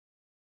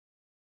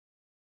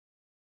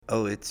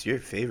Oh, it's your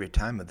favorite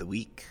time of the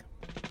week.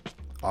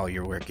 All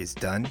your work is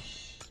done,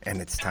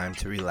 and it's time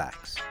to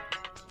relax.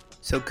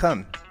 So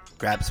come,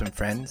 grab some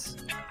friends,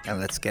 and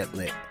let's get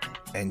lit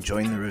and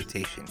join the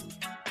rotation.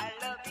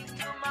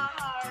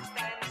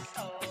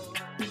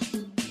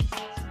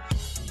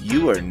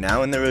 You are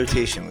now in the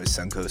rotation with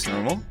Suncoast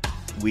Normal.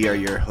 We are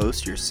your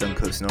host, your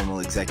Suncoast Normal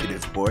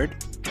Executive Board,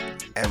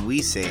 and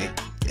we say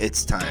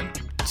it's time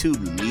to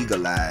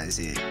legalize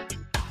it.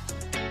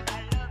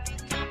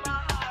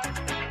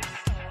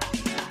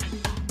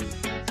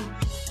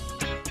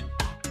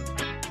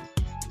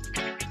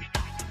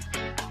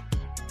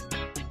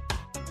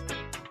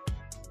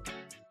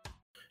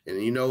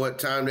 And you know what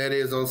time that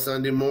is on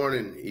Sunday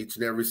morning? Each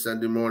and every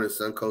Sunday morning,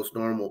 Suncoast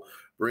Normal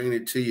bringing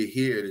it to you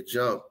here to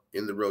jump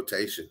in the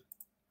rotation.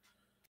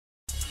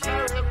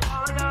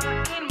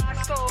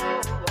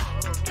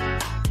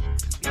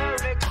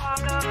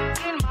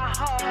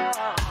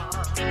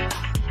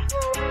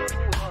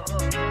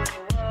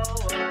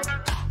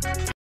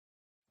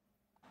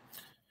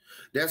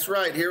 That's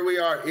right. Here we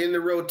are in the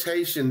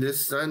rotation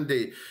this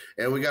Sunday,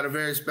 and we got a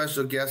very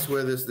special guest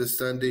with us this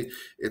Sunday.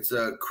 It's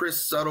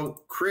Chris Suttle.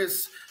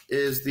 Chris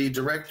is the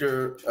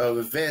director of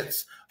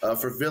events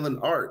for Villain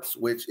Arts,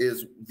 which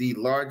is the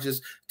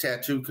largest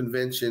tattoo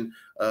convention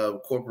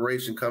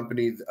corporation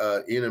company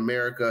in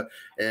America.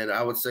 And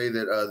I would say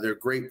that they're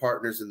great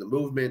partners in the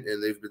movement,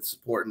 and they've been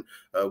supporting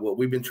what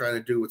we've been trying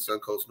to do with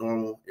Suncoast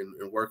Normal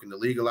and working to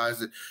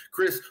legalize it.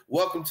 Chris,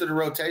 welcome to the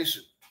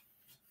rotation.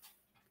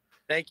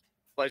 Thank you.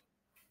 Pleasure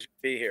to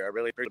be here. I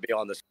really appreciate to be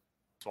on this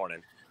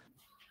morning.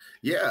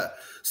 Yeah.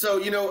 So,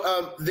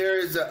 there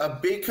is a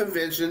big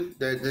convention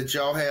that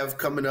y'all have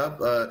coming up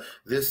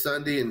this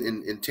Sunday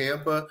in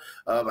Tampa.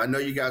 I know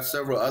you got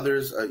several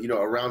others,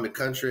 around the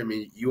country. I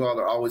mean, you all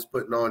are always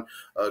putting on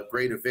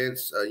great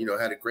events.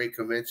 Had a great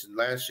convention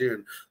last year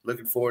and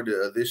looking forward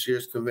to this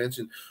year's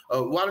convention.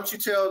 Why don't you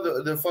tell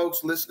the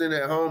folks listening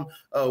at home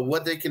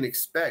what they can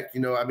expect?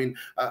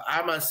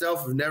 I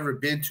myself have never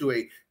been to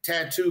a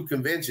tattoo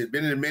convention,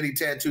 been in many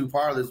tattoo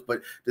parlors,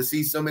 but to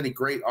see so many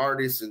great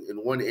artists in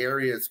one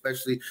area,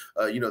 especially,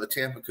 the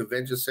Tampa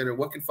Convention Center,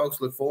 what can folks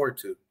look forward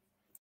to?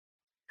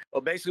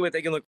 Well, basically what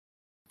they can look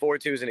forward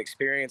to is an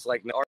experience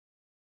like no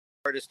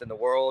artist in the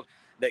world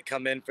that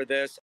come in for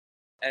this.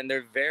 And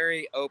they're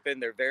very open.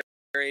 They're very,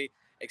 very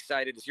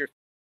excited. It's your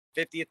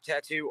 50th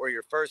tattoo or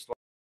your first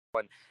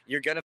one.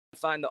 You're going to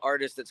find the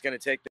artist that's going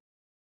to take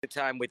the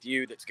time with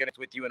you, that's going to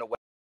with you in a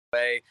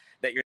way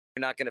that you're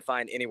not going to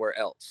find anywhere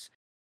else.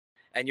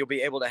 And you'll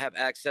be able to have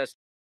access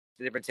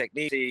to different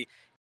techniques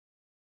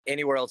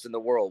anywhere else in the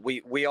world.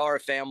 We are a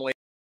family.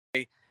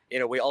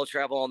 We all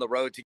travel on the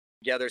road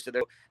together so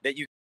that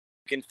you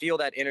can feel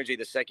that energy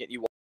the second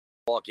you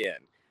walk in.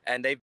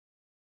 And they've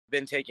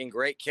been taking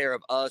great care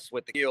of us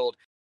with the field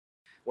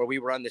where we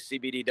run the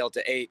CBD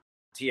Delta 8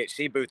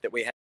 THC booth that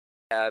we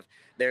have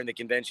there in the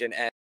convention,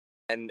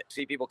 and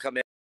see people come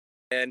in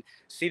and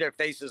see their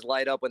faces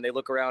light up when they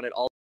look around at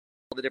all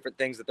the different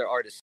things that their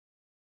artists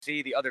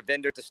see, the other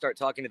vendors to start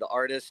talking to the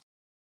artist.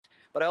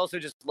 But I also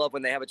just love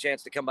when they have a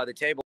chance to come by the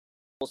table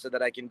so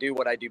that I can do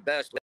what I do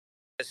best with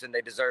this, and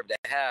they deserve to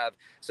have,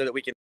 so that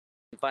we can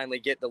finally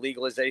get the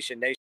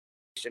legalization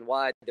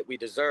nationwide that we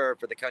deserve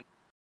for the country.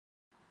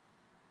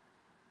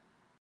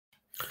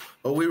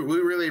 Well, we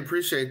really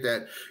appreciate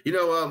that.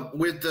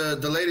 With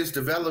the latest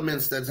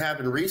developments that's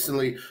happened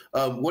recently,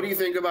 what do you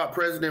think about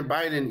President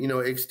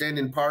Biden,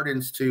 extending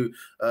pardons to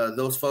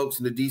those folks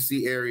in the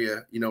D.C.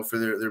 area, for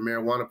their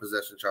marijuana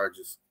possession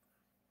charges?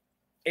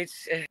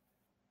 It's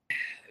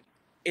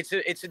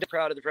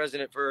proud of the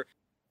president for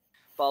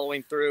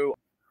following through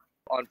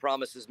on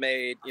promises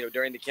made,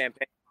 during the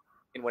campaign.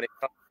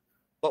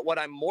 But what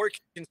I'm more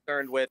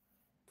concerned with,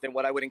 and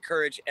what I would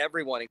encourage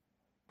everyone,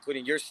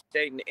 including your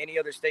state and any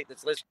other state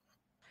that's listening,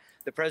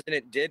 the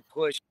president did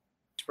push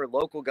for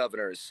local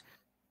governors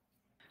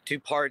to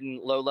pardon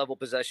low-level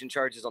possession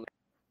charges on.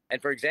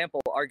 And for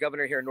example, our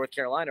governor here in North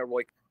Carolina,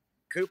 Roy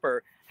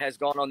Cooper, has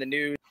gone on the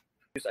news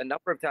a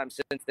number of times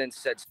since then,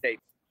 said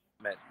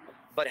statement,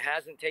 but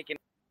hasn't taken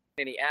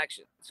any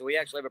action. So we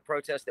actually have a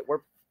protest that we're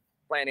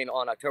planning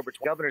on October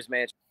 20th, Governor's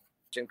Mansion,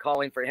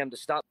 calling for him to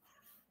stop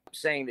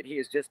saying that he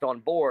is just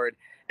on board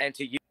and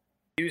to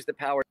use the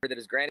power that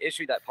is granted,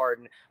 issue that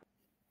pardon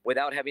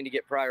without having to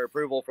get prior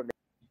approval from the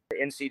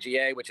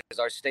NCGA, which is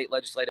our state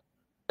legislative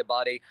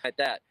body, at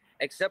that,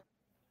 except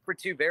for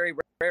two very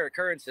rare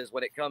occurrences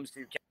when it comes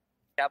to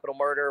capital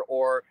murder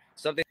or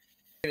something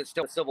that's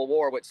still a civil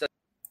war, which says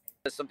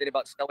something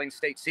about selling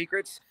state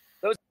secrets.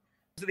 Those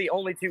are the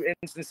only two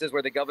instances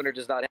where the governor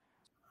does not have.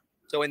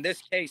 So in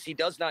this case, he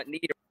does not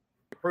need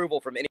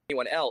approval from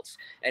anyone else.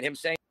 And him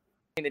saying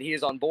that he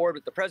is on board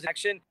with the president's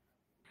action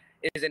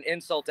is an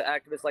insult to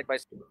activists like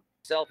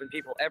myself and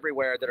people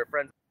everywhere that are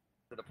friends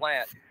of the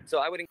plant. So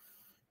I would encourage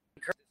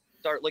you to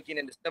start looking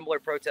into similar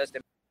protest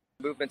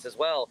movements as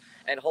well,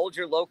 and hold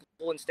your local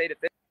and state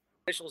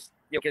officials,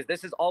 because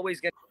this is always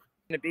going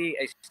to be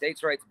a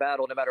states' rights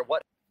battle, no matter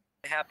what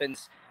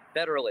happens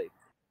federally.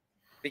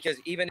 Because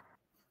even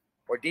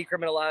or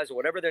decriminalize or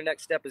whatever their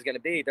next step is going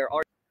to be, there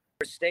are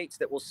states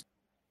that will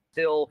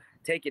still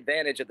take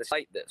advantage of the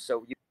site this.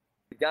 So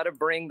you've got to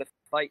bring the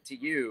fight to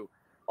you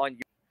on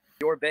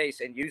your base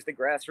and use the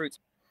grassroots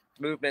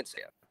movements.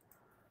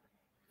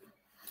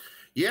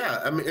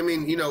 Yeah, I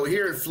mean,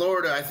 here in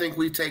Florida, I think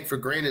we take for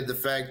granted the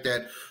fact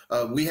that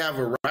we have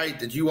a right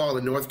that you all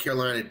in North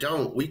Carolina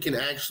don't. We can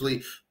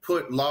actually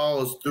put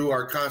laws through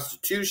our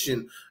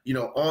Constitution,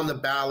 on the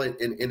ballot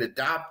and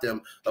adopt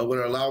them when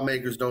our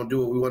lawmakers don't do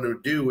what we want to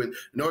do. In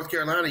North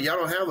Carolina, y'all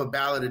don't have a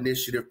ballot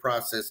initiative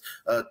process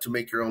to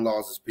make your own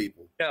laws as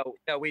people.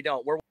 No, we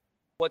don't. We're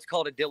what's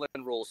called a Dillon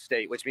rule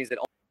state, which means that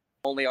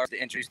only ours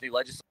to introduce new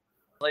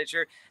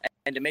legislature,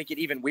 and to make it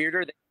even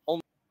weirder, they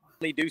only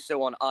do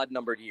so on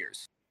odd-numbered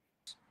years.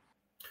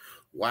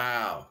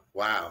 Wow.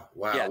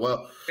 Yeah.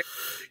 Well,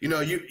 you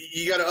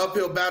got an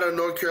uphill battle in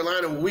North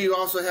Carolina. We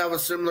also have a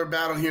similar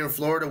battle here in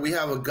Florida. We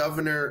have a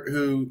governor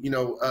who,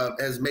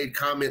 has made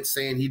comments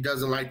saying he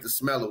doesn't like the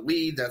smell of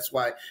weed. That's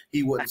why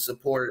he wouldn't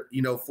support,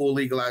 full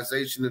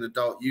legalization and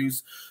adult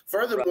use.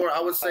 Furthermore, I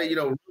would say,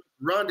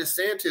 Ron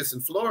DeSantis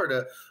in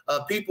Florida,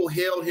 people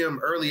hailed him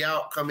early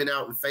out, coming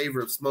out in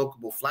favor of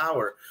smokable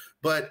flower.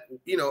 But,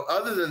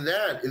 other than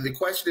that, the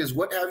question is,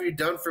 what have you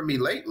done for me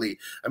lately?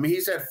 I mean,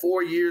 he's had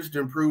 4 years to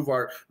improve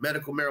our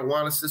medical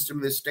marijuana system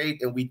in this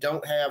state, and we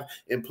don't have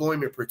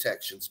employment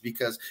protections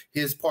because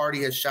his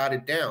party has shot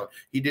it down.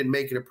 He didn't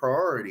make it a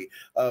priority.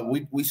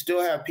 We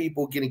still have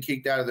people getting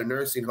kicked out of their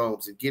nursing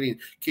homes and getting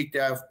kicked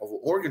out of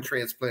organ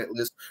transplant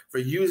lists for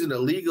using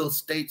illegal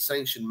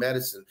state-sanctioned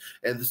medicine.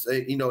 And,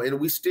 and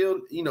we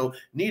still,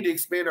 need to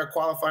expand our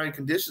qualifying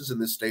conditions in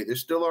this state. There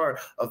still are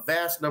a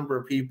vast number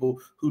of people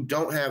who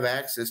don't have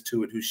access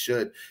to it who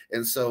should.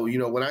 And so,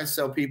 when I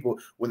tell people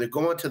when they're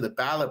going to the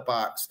ballot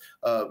box,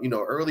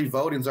 early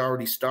voting's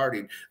already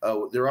starting.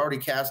 They're already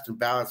casting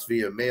ballots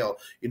via mail.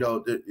 In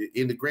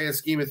the grand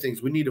scheme of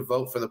things, we need to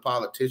vote for the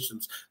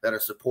politicians that are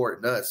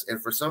supporting us. And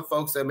for some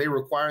folks, that may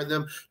require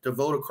them to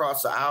vote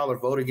across the aisle or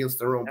vote against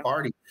their own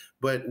party.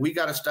 But we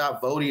got to stop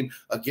voting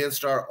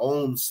against our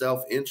own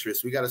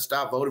self-interest. We got to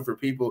stop voting for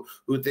people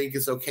who think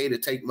it's okay to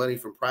take money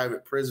from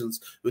private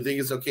prisons, who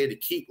think it's okay to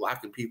keep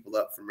locking people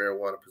up for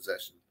marijuana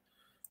possession.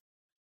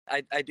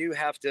 I do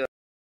have to,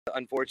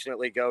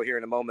 unfortunately, go here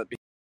in a moment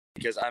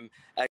because I'm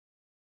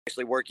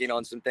actually working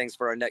on some things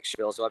for our next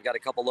bill. So I've got a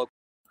couple local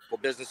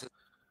businesses.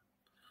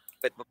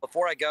 But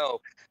before I go,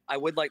 I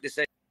would like to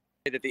say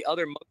that the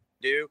other most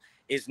to do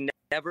is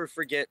never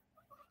forget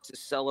to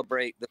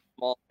celebrate the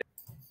small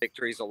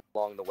victories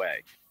along the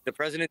way. The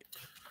president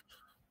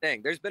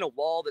thing, there's been a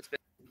wall that's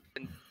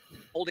been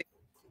holding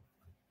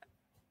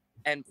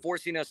and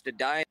forcing us to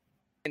die.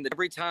 And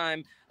every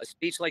time a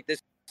speech like this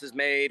is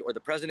made, or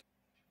the president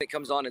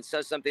comes on and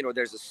says something, or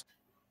there's a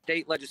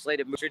state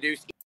legislative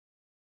introduced,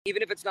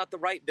 even if it's not the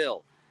right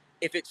bill,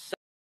 if it's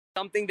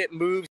something that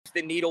moves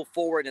the needle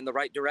forward in the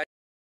right direction,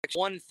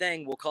 one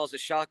thing will cause a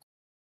shock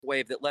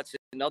wave that lets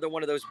another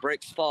one of those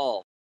bricks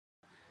fall.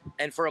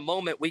 And for a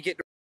moment, we get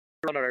to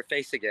run on our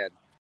face again.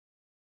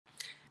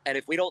 And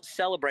if we don't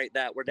celebrate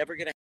that, we're never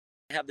going to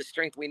have the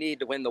strength we need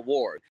to win the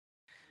war.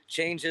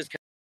 Change is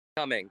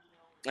coming.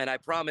 And I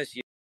promise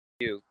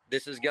you,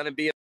 this is going to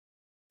be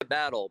a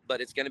battle,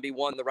 but it's going to be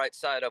won the right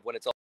side of when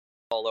it's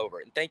all over.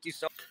 And thank you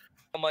so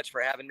much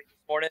for having me this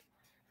morning.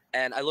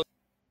 And I look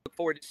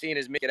forward to seeing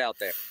his make it out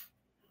there.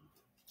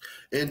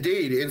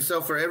 Indeed. And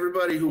so for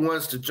everybody who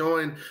wants to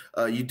join,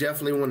 you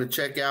definitely want to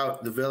check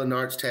out the Villain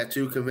Arts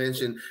Tattoo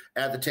Convention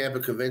at the Tampa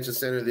Convention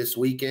Center this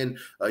weekend.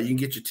 You can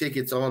get your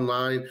tickets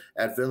online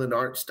at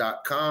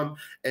villainarts.com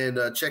and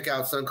check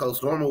out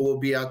Suncoast Normal. We'll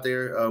be out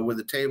there with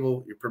a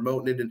table. You're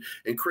promoting it.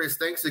 And Chris,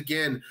 thanks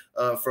again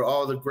for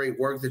all the great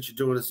work that you're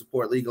doing to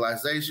support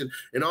legalization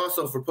and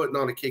also for putting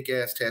on a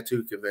kick-ass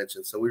tattoo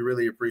convention. So we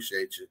really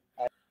appreciate you.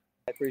 I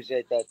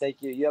appreciate that.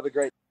 Thank you. You have a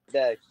great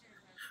day.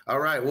 All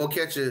right, we'll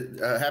catch you.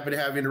 Happy to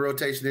have you in the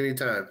rotation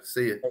anytime.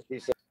 See you. Thank you,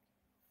 sir.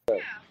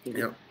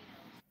 Yep.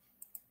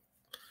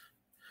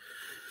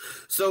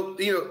 So,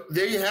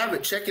 there you have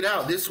it. Check it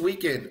out. This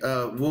weekend,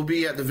 we'll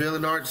be at the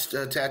Villain Arts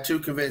Tattoo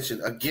Convention.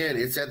 Again,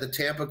 it's at the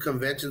Tampa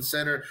Convention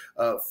Center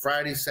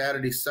Friday,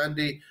 Saturday,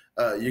 Sunday.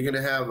 You're going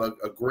to have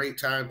a great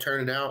time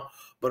turning out.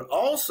 But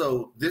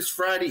also, this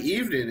Friday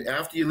evening,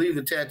 after you leave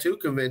the tattoo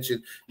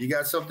convention, you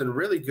got something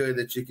really good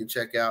that you can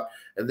check out.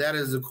 And that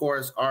is, of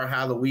course, our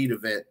Halloweed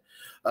event.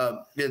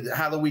 The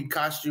Halloween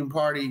costume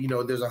party,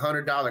 there's a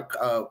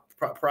 $100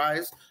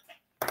 prize.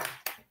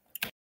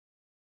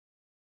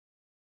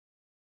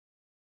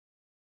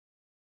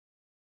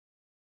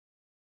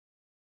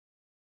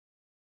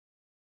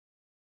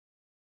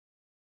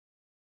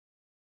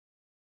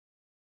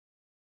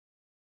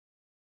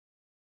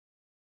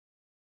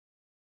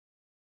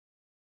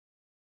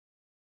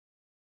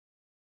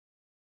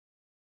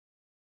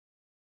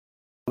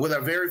 With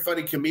our very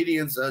funny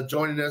comedians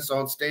joining us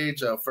on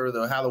stage for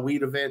the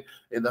Halloweed event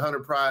and the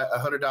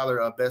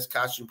 $100 best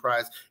costume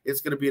prize.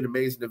 It's going to be an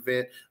amazing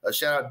event.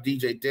 Shout out to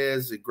DJ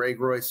Dez and Greg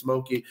Roy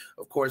Smokey.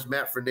 Of course,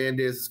 Matt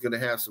Fernandez is going to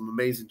have some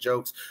amazing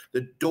jokes.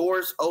 The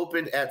doors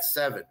open at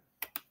 7.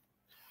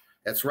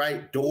 That's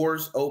right.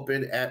 Doors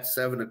open at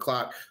 7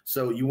 o'clock.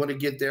 So you want to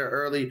get there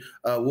early.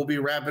 We'll be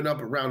wrapping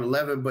up around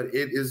 11, but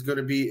it is going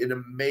to be an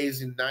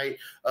amazing night.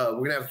 We're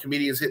going to have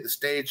comedians hit the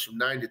stage from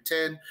 9 to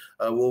 10.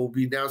 We'll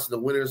be announcing the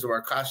winners of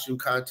our costume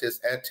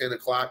contest at 10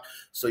 o'clock.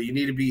 So you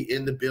need to be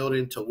in the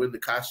building to win the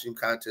costume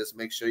contest.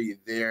 Make sure you're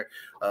there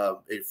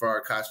for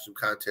our costume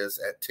contest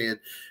at 10.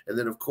 And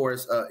then, of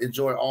course,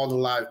 enjoy all the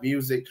live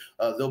music.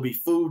 There'll be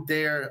food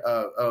there,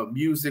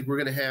 music. We're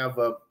going to have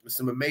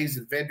some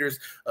amazing vendors.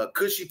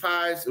 Cushy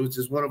Pies, which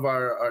is one of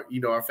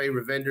our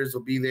favorite vendors,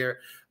 will be there.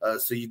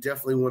 So you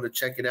definitely want to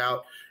check it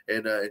out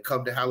and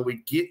come to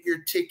Halloweed. Get your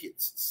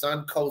tickets,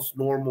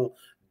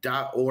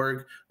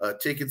 suncoastnormal.org.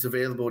 Tickets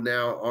available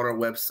now on our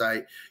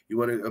website. You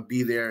want to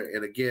be there.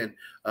 And again,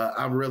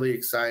 I'm really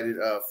excited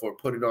for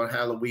putting on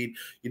Halloweed.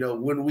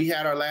 When we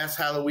had our last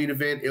Halloweed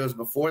event, it was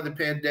before the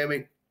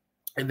pandemic.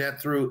 And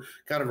that threw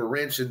kind of a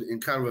wrench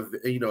in kind of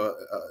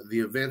the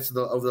events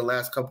over the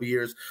last couple of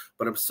years.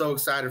 But I'm so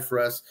excited for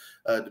us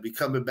to be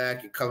coming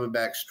back and coming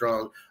back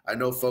strong. I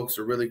know folks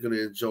are really going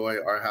to enjoy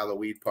our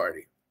Halloween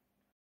party.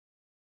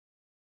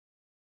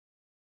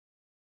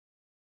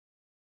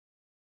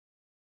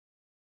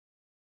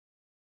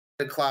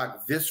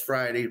 O'clock this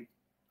Friday.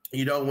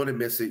 You don't want to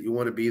miss it. You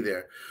want to be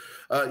there.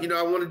 I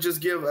want to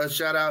just give a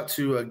shout out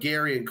to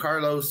Gary and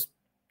Carlos,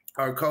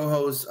 our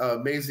co-host,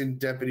 amazing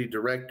deputy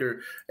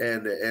director,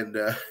 and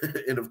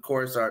of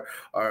course our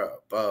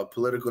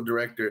political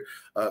director.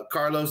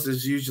 Carlos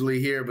is usually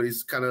here, but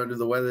he's kind of under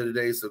the weather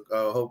today, so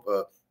hope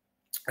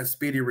a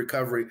speedy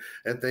recovery.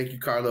 And thank you,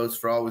 Carlos,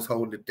 for always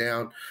holding it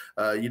down.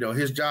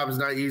 His job is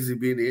not easy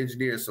being the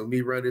engineer, so me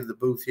running the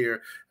booth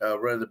here,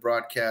 running the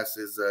broadcast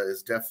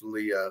is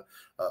definitely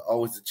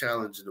always a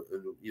challenge. And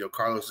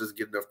Carlos doesn't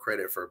get enough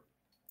credit for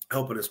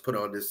helping us put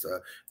on this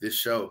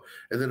show.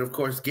 And then, of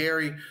course,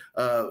 Gary,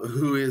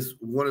 who is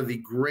one of the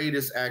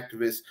greatest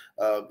activists.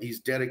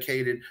 He's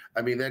dedicated.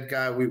 I mean, that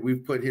guy,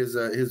 we've put his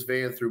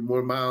van through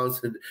more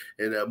miles and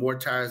more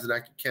tires than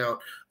I can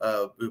count,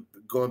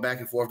 going back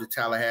and forth to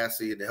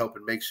Tallahassee and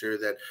helping make sure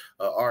that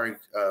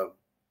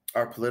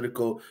our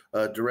political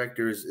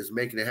director is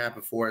making it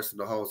happen for us in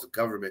the halls of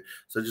government.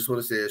 So I just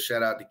want to say a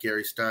shout out to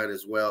Gary Stein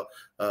as well,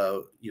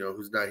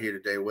 who's not here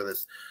today with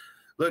us.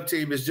 Look,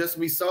 team, it's just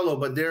me solo,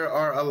 but there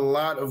are a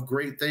lot of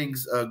great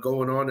things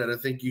going on that I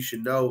think you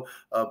should know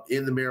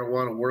in the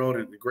marijuana world,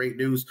 and the great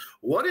news.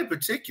 One in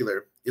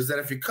particular is that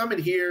if you're coming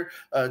here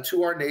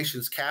to our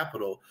nation's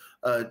capital,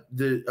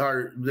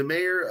 the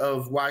mayor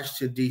of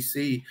Washington,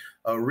 D.C.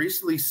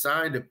 Recently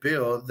signed a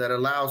bill that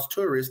allows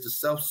tourists to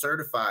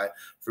self-certify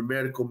for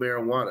medical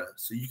marijuana.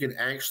 So you can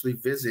actually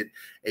visit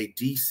a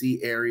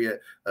D.C. area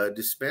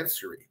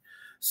dispensary.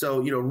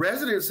 So,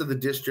 residents of the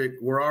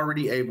district were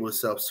already able to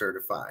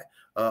self-certify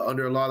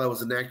under a law that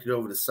was enacted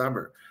over the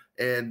summer.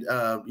 And,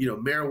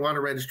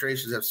 marijuana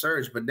registrations have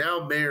surged. But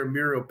now Mayor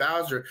Muriel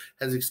Bowser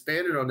has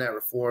expanded on that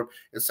reform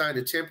and signed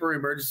a temporary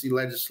emergency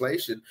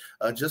legislation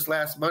just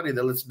last Monday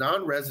that lets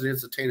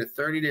non-residents obtain a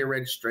 30-day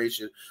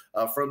registration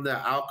from the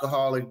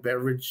Alcoholic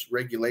Beverage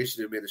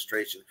Regulation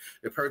Administration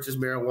to purchase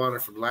marijuana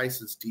from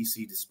licensed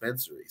D.C.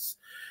 dispensaries.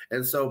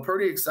 And so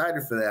pretty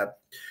excited for that.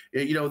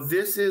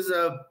 This is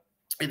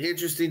an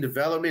interesting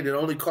development. It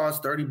only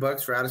costs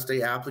 $30 for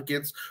out-of-state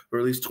applicants, or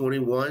at least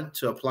 21,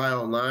 to apply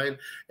online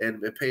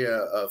and pay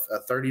a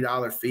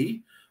 $30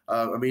 fee.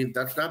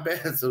 That's not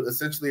bad. So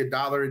essentially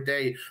 $1 a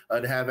day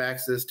to have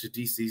access to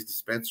DC's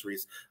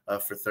dispensaries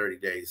for 30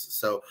 days.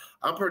 So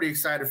I'm pretty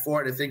excited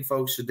for it. I think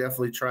folks should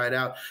definitely try it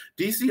out.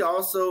 DC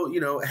also,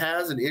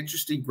 has an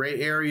interesting gray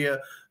area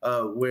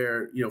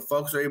where,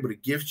 folks are able to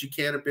gift you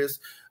cannabis.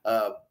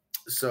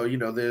 So,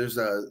 there's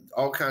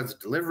all kinds of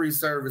delivery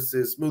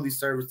services, smoothie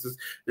services.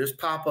 There's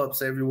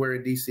pop-ups everywhere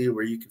in D.C.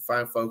 where you can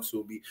find folks who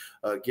will be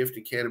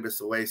gifting cannabis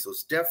away. So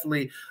it's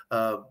definitely,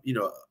 an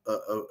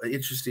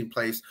interesting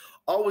place.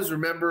 Always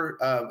remember,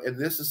 and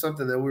this is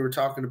something that we were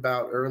talking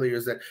about earlier,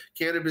 is that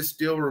cannabis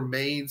still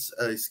remains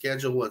a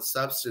Schedule I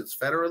substance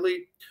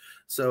federally.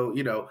 So,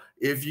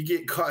 if you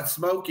get caught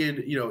smoking,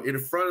 in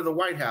front of the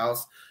White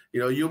House,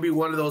 you'll be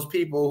one of those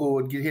people who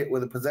would get hit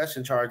with a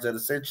possession charge that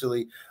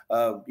essentially,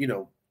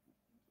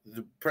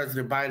 the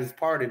President Biden's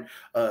pardon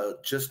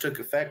just took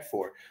effect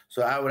for.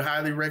 So I would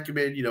highly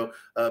recommend,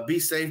 be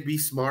safe, be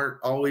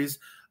smart, always.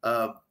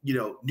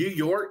 New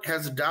York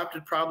has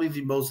adopted probably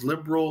the most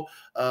liberal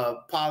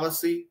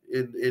policy,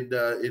 and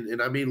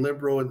I mean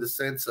liberal in the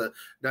sense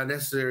not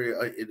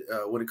necessarily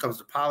when it comes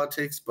to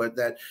politics, but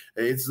that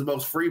it's the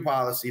most free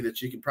policy that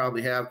you can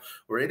probably have.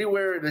 Or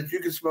anywhere that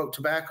you can smoke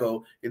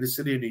tobacco in the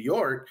city of New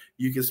York,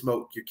 you can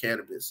smoke your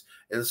cannabis.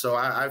 And so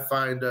I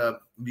find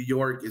New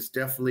York is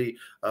definitely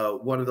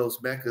one of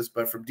those meccas.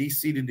 But from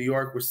D.C. to New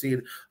York, we're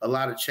seeing a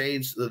lot of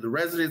change. The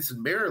residents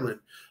in Maryland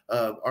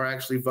are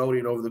actually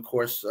voting over the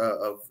course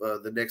of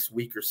the next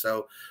week or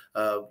so,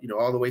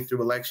 all the way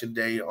through Election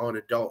Day on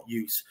adult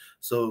use.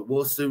 So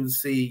we'll soon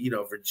see,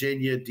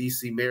 Virginia,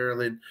 D.C.,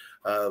 Maryland,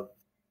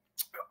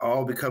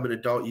 all becoming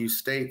adult use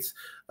states.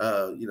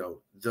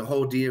 The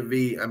whole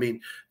DMV. I mean,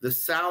 the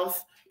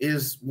South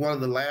is one of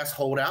the last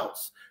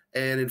holdouts.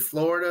 And in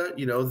Florida,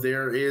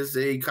 there is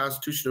a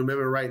constitutional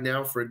amendment right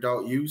now for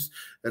adult use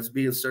that's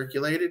being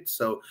circulated.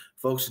 So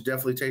folks should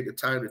definitely take the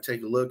time to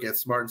take a look at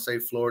Smart and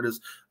Safe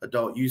Florida's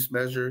adult use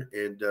measure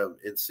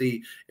and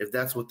see if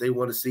that's what they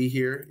want to see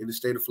here in the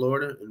state of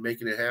Florida and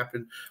making it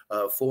happen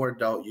for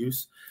adult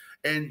use.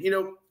 And,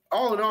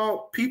 all in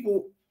all,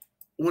 people,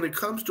 when it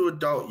comes to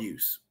adult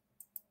use,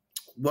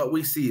 what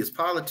we see is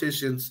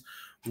politicians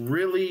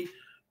really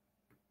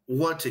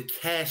want to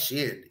cash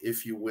in,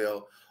 if you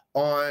will,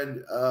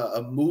 on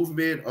a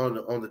movement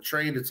on the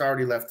train that's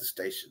already left the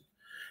station.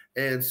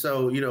 And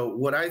so,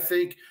 what I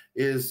think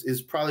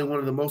is probably one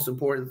of the most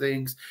important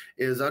things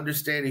is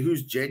understanding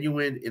who's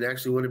genuine and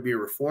actually want to be a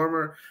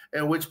reformer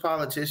and which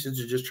politicians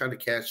are just trying to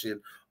cash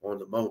in on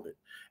the moment.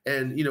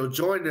 And,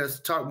 joining us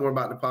to talk more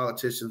about the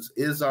politicians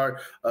is our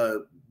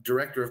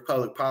Director of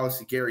Public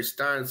Policy, Gary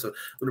Stein. So I'm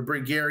going to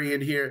bring Gary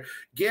in here.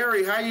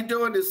 Gary, how you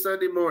doing this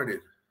Sunday morning?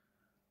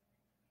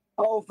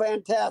 Oh,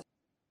 fantastic.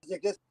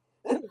 Just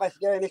by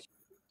scaring the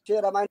shit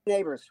out of my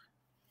neighbors.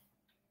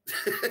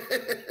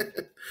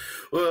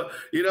 Well,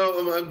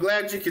 I'm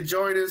glad you could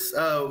join us.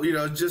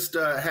 Just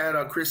had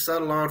Chris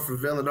Suttle on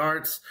from Villain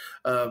Arts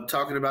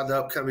talking about the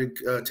upcoming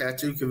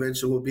tattoo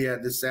convention we'll be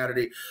at this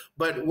Saturday.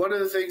 But one of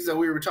the things that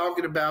we were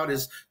talking about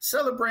is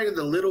celebrating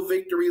the little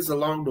victories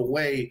along the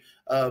way.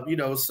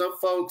 Some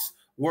folks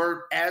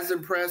weren't as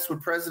impressed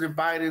with President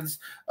Biden's,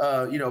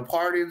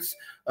 pardons.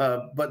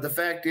 But the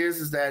fact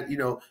is that,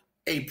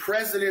 a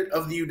president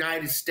of the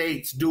United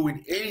States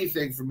doing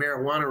anything for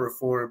marijuana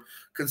reform,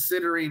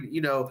 considering,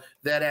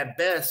 that at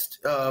best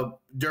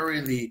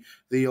during the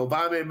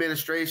Obama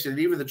administration and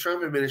even the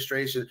Trump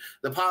administration,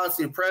 the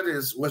policy of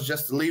presidents was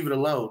just to leave it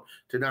alone,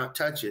 to not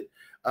touch it.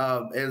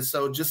 And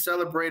so just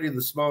celebrating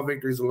the small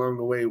victories along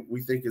the way,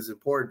 we think is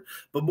important.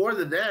 But more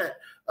than that,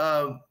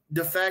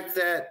 the fact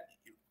that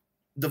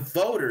the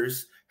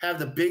voters have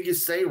the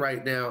biggest say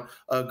right now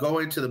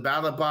going to the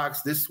ballot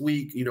box this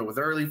week, with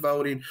early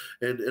voting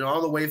and all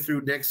the way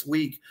through next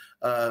week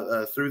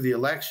through the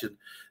election.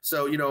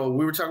 So,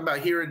 we were talking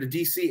about here in the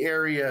D.C.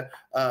 area,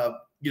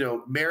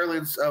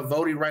 Maryland's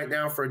voting right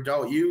now for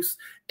adult use.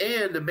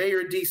 And the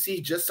mayor of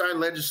D.C. just signed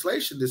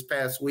legislation this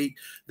past week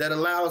that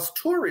allows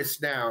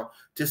tourists now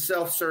to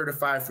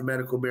self-certify for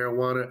medical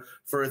marijuana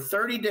for a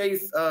 30-day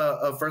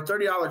for a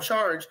 $30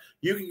 charge.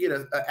 You can get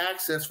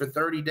access for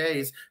 30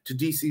 days to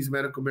D.C.'s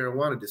medical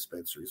marijuana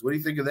dispensaries. What do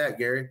you think of that,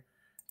 Gary?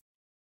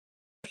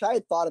 I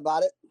had thought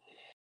about it.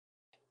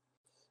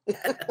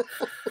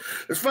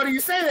 It's funny you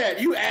say that.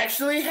 You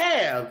actually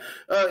have.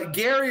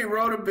 Gary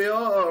wrote a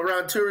bill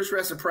around tourist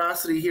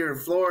reciprocity here in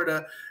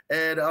Florida,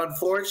 and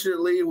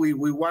unfortunately, we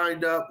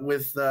wind up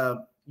with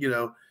the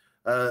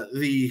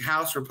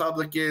House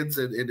Republicans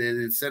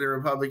and Senate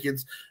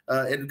Republicans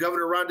and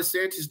Governor Ron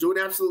DeSantis doing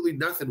absolutely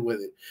nothing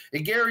with it.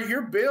 And Gary,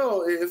 your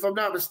bill, if I'm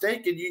not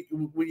mistaken,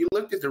 when you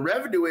looked at the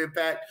revenue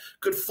impact,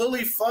 could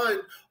fully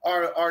fund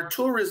our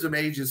tourism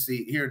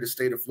agency here in the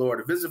state of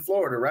Florida. Visit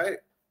Florida, right?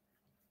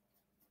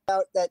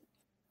 Out that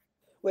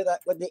with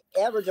the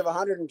average of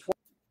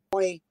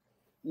 120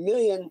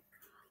 million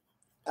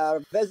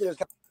visitors,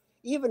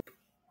 even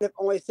if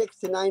only 6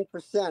 to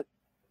 9%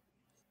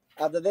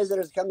 of the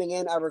visitors coming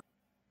in are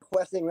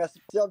requesting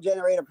still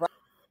generate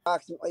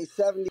approximately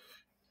 $75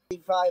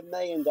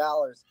 million,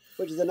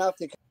 which is enough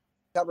to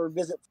cover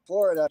Visit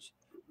Florida.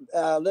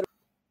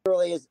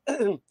 Literally is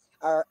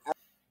our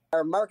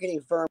marketing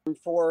firm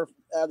for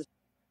the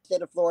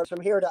state of Florida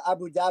from here to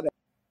Abu Dhabi.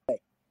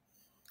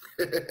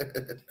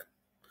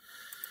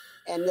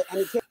 and the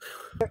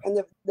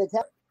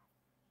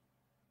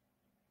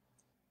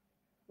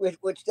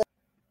which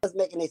doesn't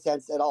make any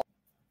sense at all.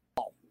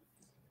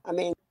 I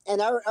mean,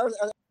 and our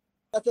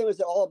thing was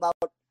all about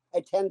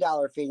a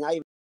 $10 fee, not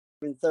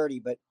even 30,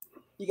 but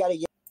you got to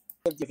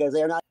give because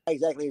they're not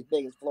exactly as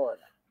big as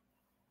Florida.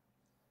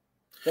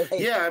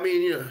 Yeah, I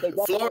mean,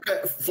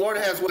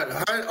 Florida has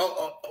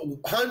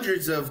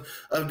hundreds of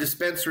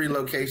dispensary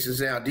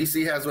locations now.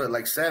 DC has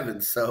like 7,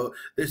 so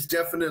there's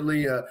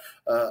definitely a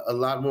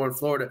lot more in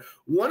Florida.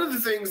 One of the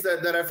things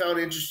that I found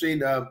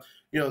interesting,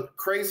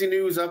 crazy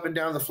news up and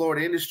down the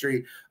Florida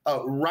industry,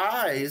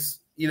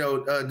 Rise,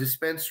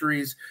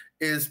 dispensaries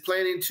is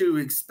planning to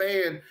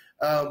expand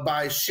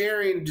by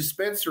sharing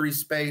dispensary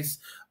space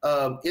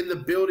in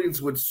the buildings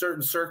with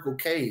certain Circle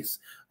Ks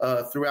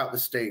throughout the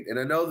state. And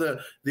I know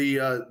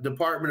the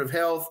Department of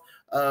Health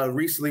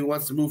recently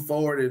wants to move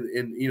forward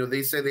and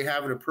they say they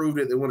haven't approved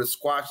it. They want to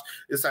squash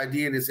this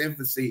idea in its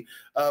infancy.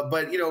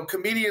 But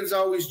comedians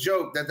always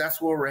joke that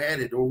that's where we're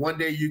headed. Or one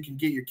day you can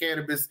get your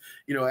cannabis,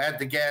 at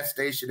the gas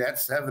station, at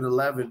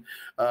 7-Eleven,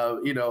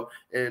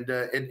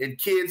 and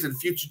kids and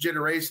future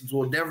generations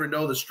will never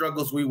know the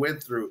struggles we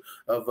went through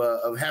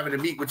of having to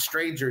meet with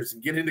strangers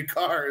and get into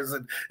cars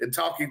and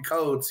talking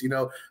codes,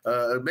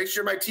 make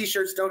sure my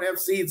t-shirts don't have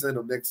seeds in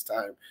them next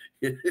time.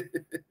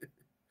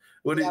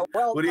 What do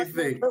you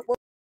think?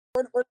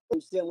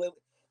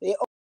 The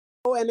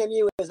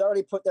OMMU has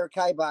already put their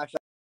kibosh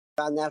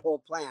on that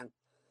whole plan.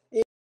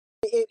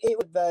 It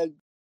would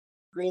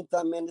Green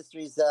Thumb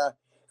Industries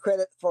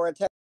credit for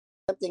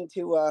attempting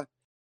to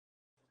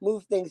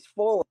move things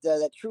forward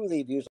that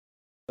TrueLeave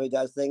usually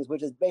does things,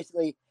 which is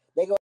basically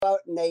they go out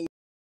and they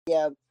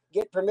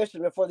get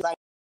permission before they're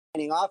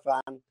signing off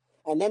on,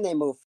 and then they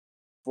move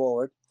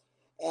forward.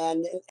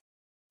 And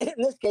in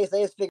this case,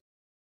 they just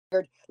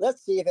figured,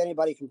 let's see if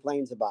anybody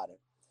complains about it.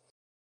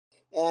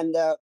 And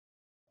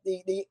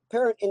the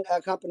parent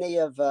company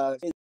of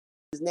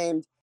is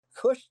named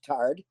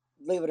Couche-Tard,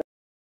 believe it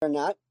or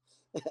not.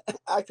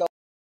 I call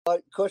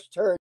it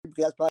Couche-Turd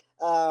because that's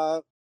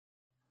probably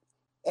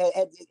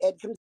had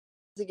come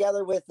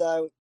together with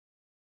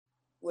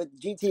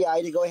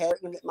GTI to go ahead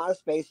and get amount of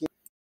space.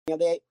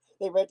 They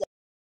rent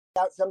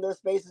out some of their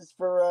spaces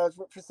for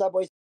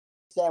Subway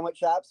sandwich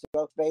shops,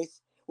 so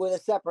space with a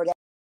separate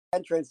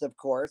entrance, of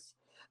course,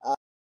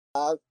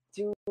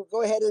 to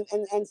go ahead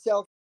and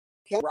sell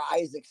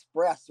Rise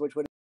Express, which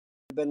would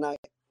have been a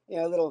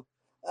little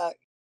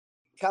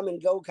come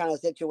and go kind of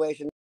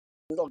situation,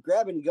 a little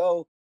grab and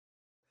go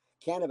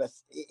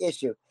cannabis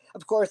issue.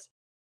 Of course,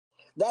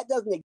 that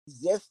doesn't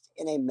exist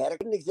in a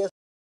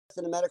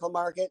medical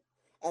market,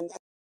 and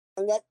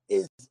that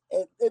is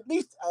at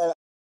least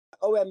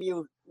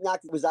OMU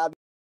was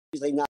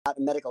obviously not a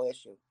medical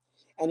issue,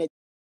 and it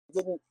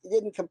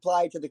didn't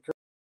comply to the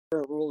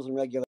current rules and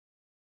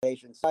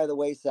regulations by the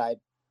wayside.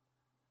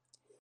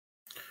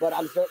 But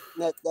I'm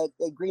certain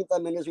that Green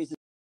Thumb Industries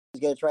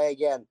is going to try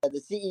again. The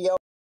CEO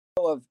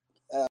of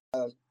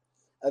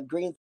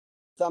Green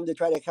Thumb to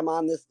try to come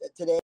on this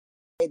today,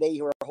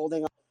 they were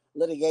holding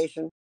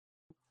litigation,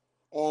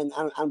 and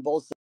on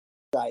both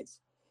sides,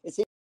 it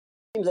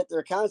seems that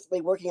they're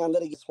constantly working on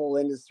litigating this whole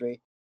industry,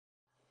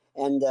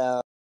 and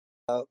the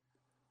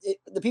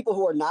people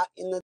who are not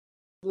in the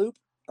loop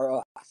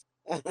are us,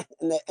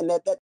 and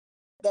that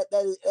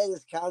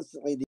is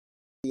constantly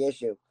the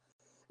issue.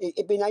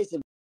 It'd be nice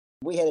if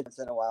we had it once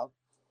in a while,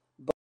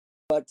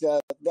 but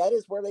that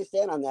is where they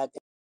stand on that,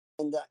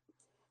 and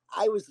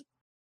I was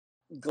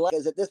glad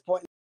because at this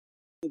point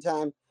in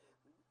time,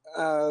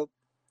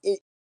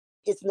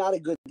 it's not a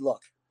good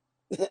look.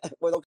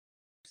 With those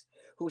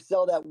who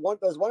sell those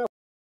wonderful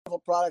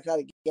products out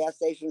of gas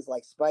stations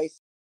like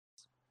Spice,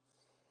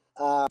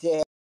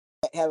 to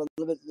have a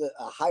little bit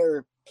a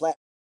higher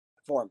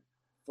platform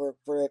for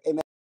a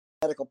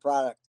medical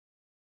product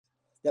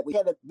that we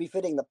have it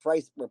befitting the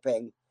price we're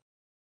paying.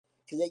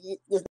 Because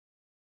there's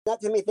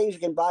not too many things you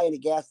can buy in a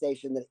gas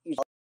station that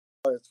usually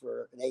 $1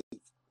 for an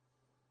eighth.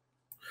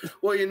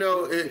 Well,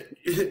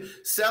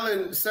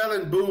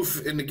 selling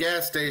booth in the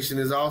gas station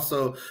is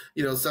also,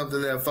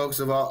 something that folks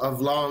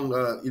have long,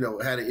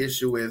 had an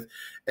issue with,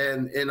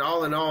 and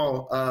all in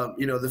all,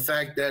 the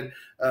fact that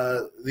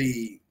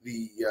the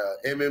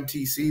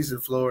MMTCs in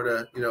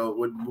Florida,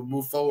 would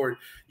move forward.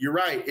 You're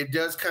right; it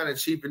does kind of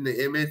cheapen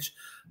the image,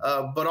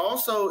 but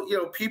also,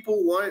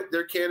 people want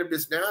their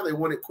cannabis now; they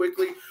want it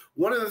quickly.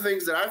 One of the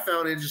things that I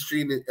found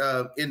interesting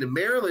in the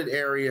Maryland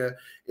area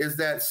is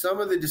that some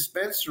of the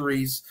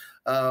dispensaries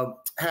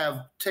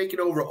have taken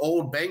over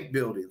old bank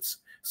buildings.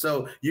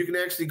 So you can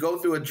actually go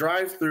through a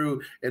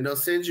drive-through and they'll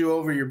send you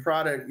over your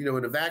product, in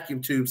a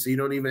vacuum tube, so you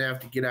don't even have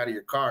to get out of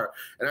your car.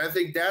 And I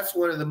think that's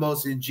one of the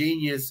most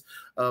ingenious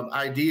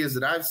ideas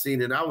that I've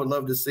seen. And I would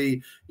love to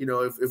see,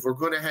 if we're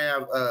going to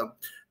have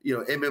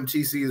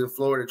MMTCs in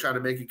Florida trying to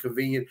make it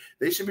convenient,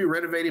 they should be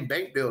renovating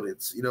bank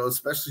buildings,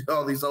 especially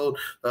all these old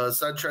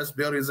SunTrust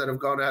buildings that have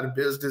gone out of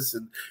business,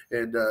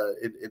 and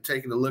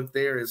taking a look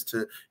there as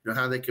to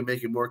how they can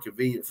make it more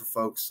convenient for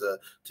folks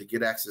to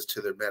get access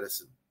to their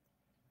medicine.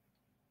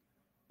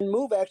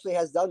 Move actually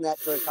has done that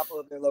for a couple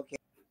of their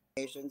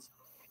locations,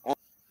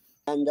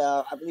 and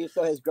I believe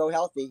so has Grow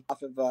Healthy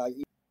off of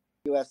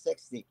US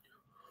 60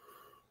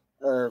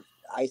 or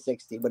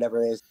I-60,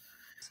 whatever it is.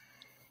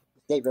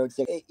 State Road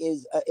 6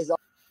 is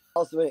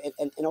also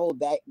an old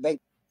bank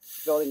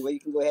building where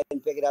you can go ahead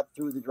and pick it up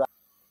through the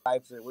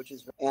drive-through,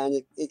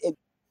 and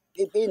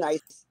it'd be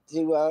nice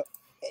to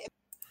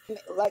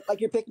like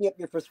you're picking up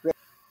your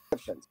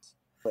prescriptions.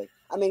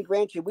 I mean,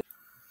 granted,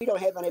 we don't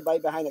have anybody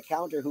behind the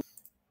counter who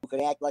can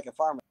act like a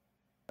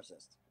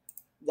pharmacist.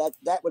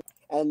 That would,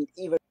 and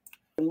even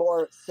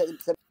more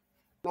cement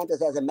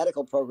this as a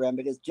medical program,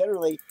 because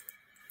generally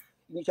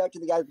you talk to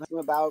the guys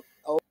about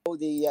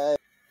the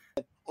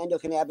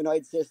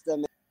endocannabinoid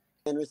system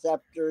and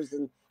receptors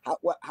and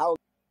how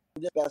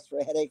it's best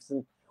for headaches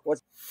and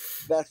what's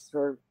best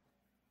for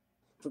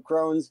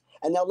Crohn's,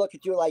 and they'll look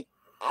at you like,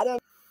 I don't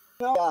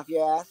know, off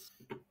your ass.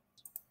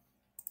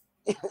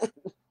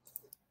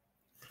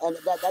 And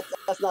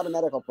that's not a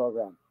medical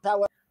program.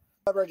 However,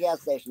 a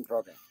gas station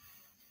program.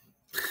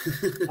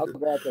 I'll go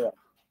back to that.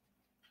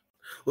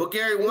 Well,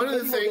 Gary, one of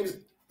the things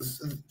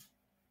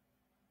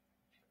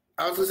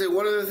I was going to say,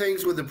 one of the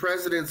things with the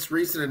president's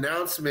recent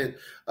announcement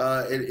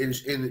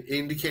in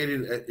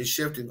indicating a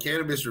shift in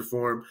cannabis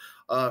reform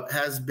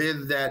has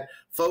been that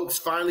folks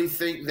finally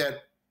think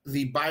that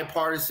the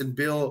bipartisan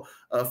bill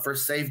for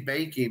safe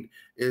banking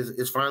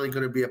is finally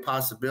going to be a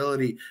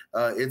possibility.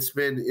 It's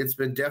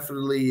been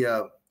definitely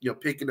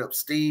picking up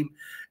steam,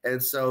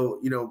 and so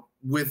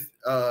with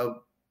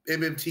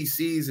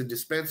MMTCs and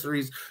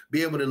dispensaries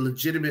be able to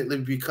legitimately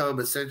become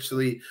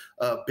essentially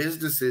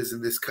businesses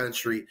in this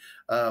country.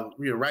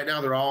 Right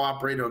now they're all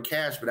operating on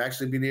cash, but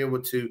actually being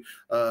able to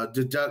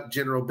deduct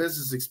general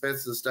business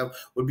expenses and stuff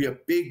would be a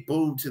big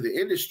boom to the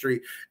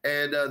industry.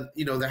 And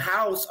the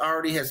House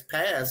already has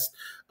passed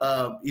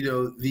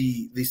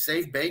the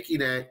Safe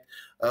Banking Act,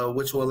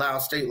 which will allow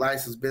state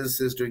licensed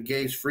businesses to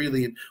engage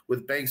freely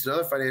with banks and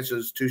other financial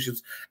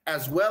institutions,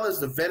 as well as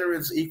the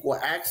Veterans Equal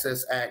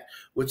Access Act,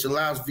 which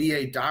allows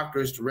VA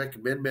doctors to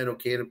recommend medical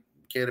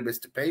cannabis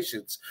to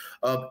patients,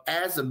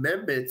 as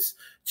amendments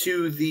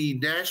to the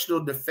National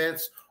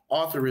Defense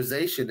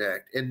Authorization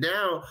Act. And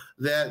now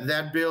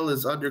that bill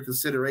is under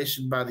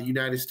consideration by the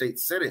United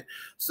States Senate.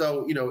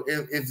 So,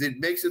 if it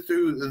makes it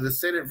through the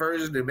Senate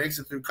version, it makes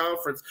it through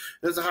conference,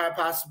 there's a high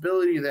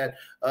possibility that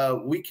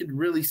we can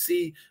really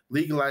see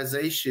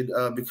legalization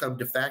become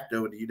de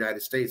facto in the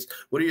United States.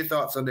 What are your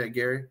thoughts on that,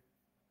 Gary?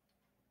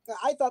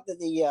 I thought that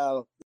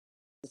the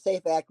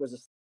SAFE Act was a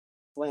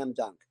slam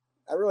dunk.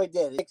 I really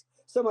did. It makes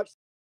so much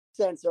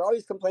sense. They're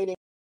always complaining,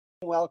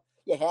 well,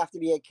 you have to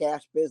be a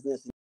cash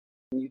business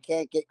and you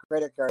can't get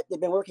credit cards. They've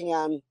been working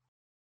on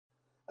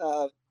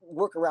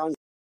workarounds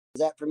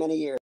that for many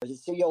years.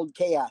 It's the old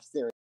chaos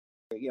theory.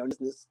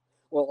 Business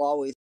will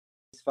always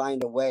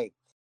find a way.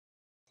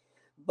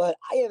 But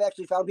I have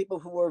actually found people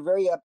who were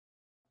very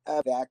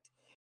fact,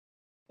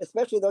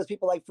 especially those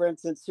people like, for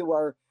instance, who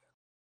are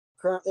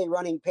currently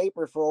running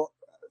paper for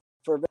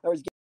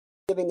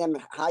giving them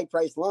high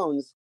price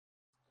loans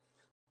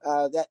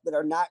that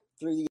are not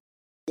through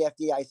the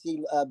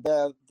FDIC.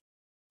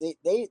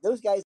 Those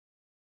guys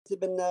have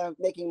been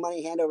making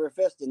money hand over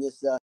fist in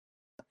this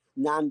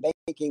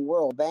non-banking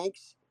world.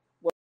 Banks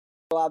will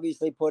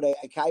obviously put a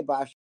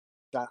kibosh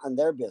on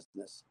their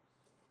business,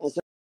 and so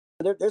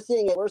they're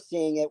seeing it. We're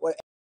seeing it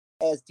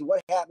as to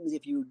what happens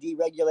if you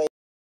deregulate,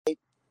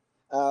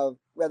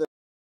 rather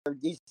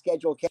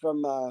deschedule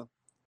from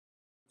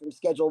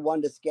Schedule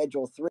 1 to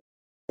Schedule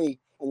 3,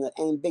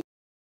 and big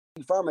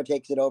pharma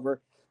takes it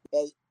over.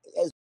 As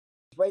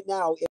right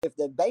now, if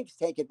the banks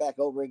take it back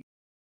over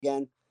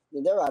again,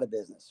 then they're out of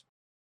business.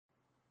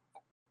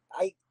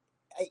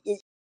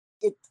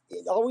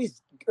 It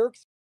always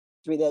irks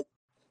me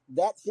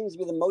that seems to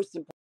be the most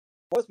important.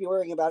 Supposed to be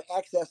worrying about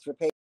access for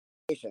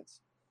patients.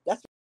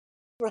 That's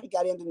what I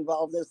got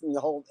involved in the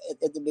whole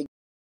at the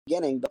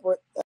beginning. But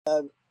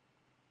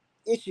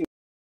issues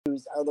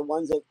are the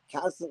ones that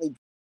constantly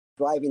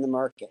driving the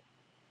market.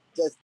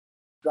 Just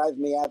drives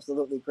me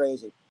absolutely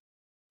crazy.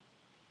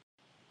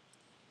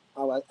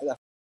 Oh,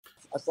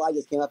 a slide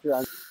just came up here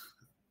on.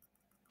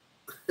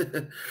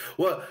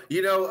 Well,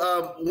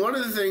 one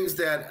of the things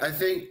that I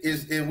think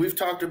is, and we've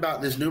talked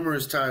about this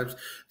numerous times,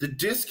 the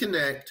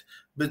disconnect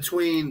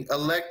between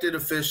elected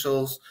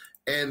officials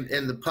and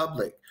the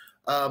public.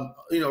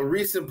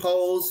 Recent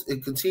polls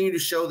continue to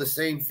show the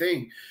same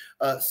thing.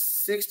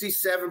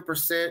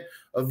 67%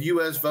 of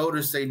U.S.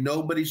 voters say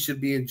nobody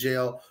should be in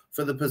jail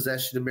for the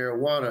possession of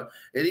marijuana.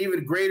 An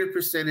even greater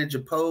percentage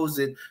oppose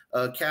it,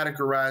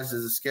 categorized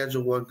as a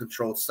Schedule 1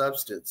 controlled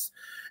substance.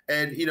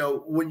 And,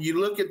 when you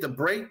look at the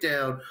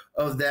breakdown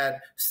of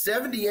that,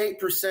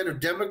 78% of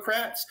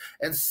Democrats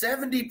and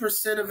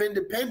 70% of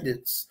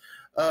independents,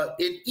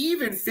 and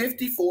even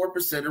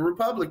 54% of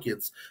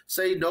Republicans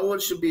say no one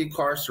should be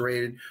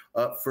incarcerated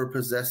for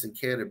possessing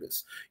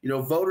cannabis.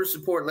 Voters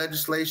support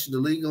legislation to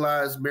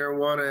legalize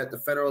marijuana at the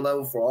federal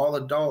level for all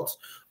adults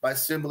by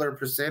similar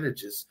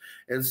percentages.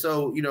 And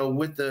so,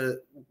 with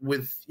the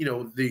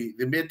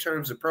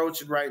midterms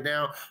approaching right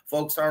now,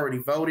 folks already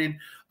voting.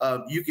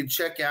 You can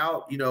check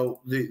out,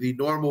 the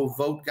normal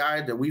vote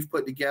guide that we've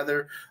put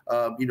together.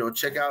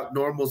 Check out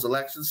Normal's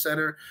Election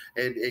Center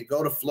and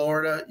go to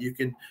Florida. You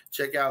can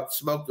check out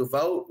Smoke the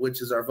Vote,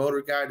 which is our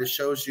voter guide that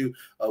shows you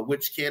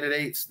which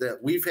candidates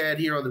that we've had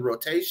here on the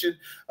rotation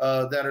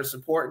that are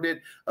supporting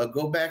it.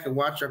 Go back and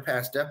watch our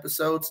past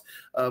episodes.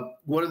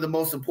 One of the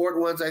most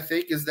important ones, I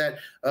think, is that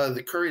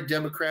the current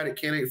Democratic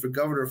candidate for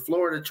governor of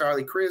Florida,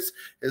 Charlie Crist,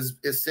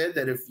 has said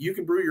that if you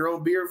can brew your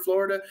own beer in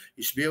Florida,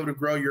 you should be able to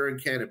grow your own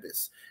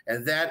cannabis.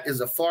 And that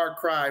is a far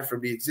cry from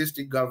the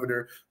existing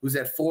governor who's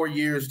had 4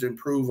 years to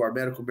improve our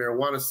medical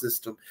marijuana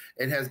system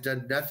and has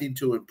done nothing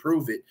to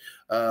improve it.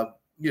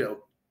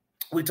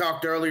 We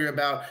talked earlier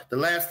about the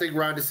last thing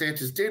Ron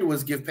DeSantis did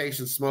was give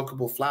patients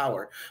smokable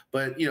flower.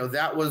 But,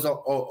 that was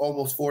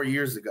almost 4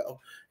 years ago.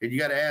 And you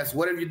got to ask,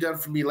 what have you done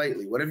for me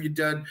lately? What have you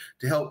done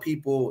to help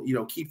people,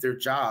 keep their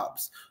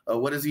jobs?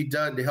 What has he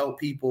done to help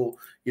people,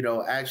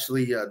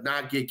 actually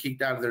not get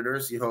kicked out of their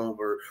nursing home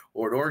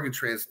or an organ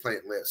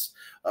transplant list?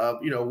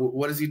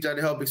 What has he done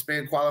to help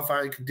expand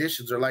qualifying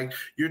conditions, or like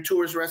your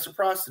tourist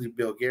reciprocity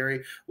bill,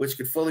 Gary, which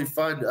could fully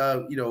fund,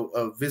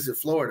 Visit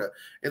Florida?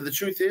 And the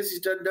truth is, he's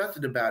done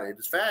nothing about it.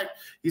 In fact,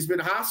 he's been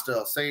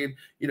hostile, saying,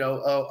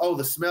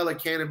 the smell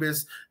of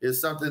cannabis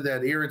is something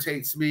that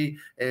irritates me,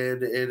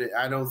 and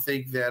I don't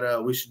think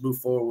that we should move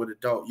forward with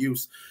adult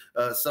use.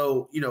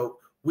 So,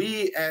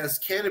 we as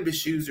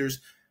cannabis users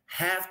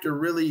have to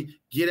really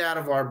get out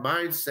of our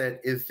mindset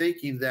in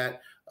thinking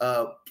that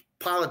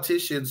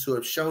politicians who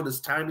have shown us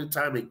time and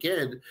time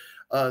again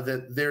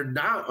that they're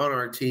not on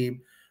our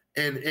team,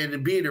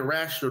 and being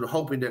irrational and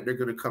hoping that they're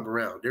going to come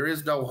around. There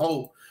is no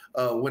hope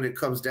when it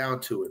comes down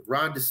to it.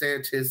 Ron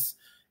DeSantis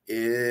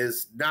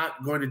is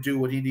not going to do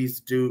what he needs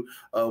to do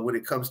when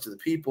it comes to the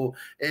people.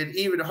 And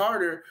even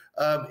harder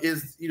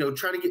is,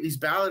 trying to get these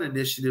ballot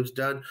initiatives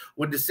done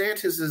when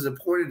DeSantis is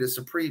appointed a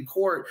Supreme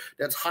Court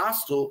that's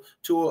hostile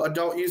to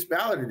adult use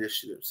ballot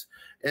initiatives.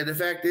 And the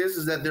fact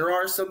is that there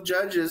are some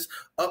judges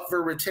up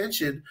for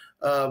retention,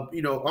 on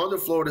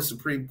the Florida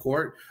Supreme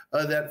Court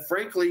that,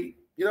 frankly,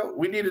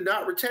 we need to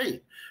not retain.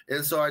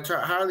 And so I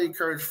highly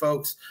encourage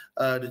folks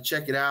to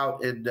check it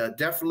out. And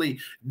definitely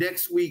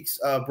next week's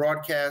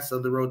broadcast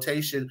of the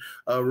rotation,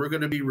 we're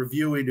going to be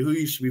reviewing who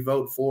you should be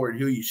voting for and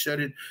who you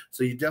shouldn't.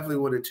 So you definitely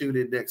want to tune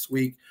in next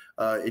week.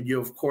 And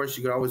of course,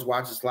 you can always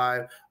watch us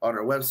live on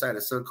our website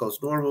at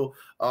Suncoast Normal.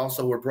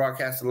 Also, we're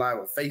broadcasting live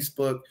on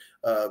Facebook,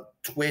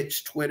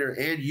 Twitch, Twitter,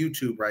 and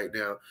YouTube right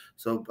now.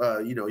 So,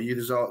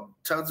 there's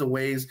tons of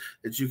ways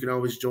that you can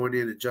always join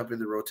in and jump in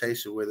the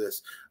rotation with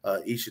us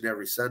each and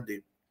every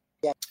Sunday.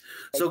 Yeah.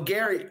 So,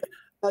 Gary.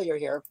 Oh, you're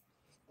here.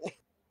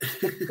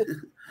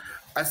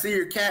 I see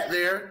your cat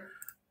there.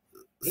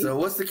 So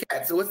what's the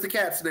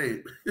cat's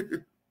name?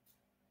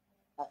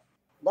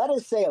 That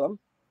is Salem.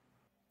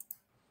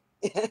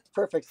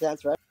 Perfect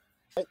sense, right?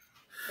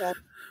 And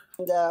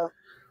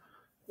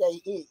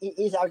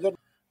he's our good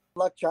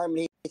luck charm.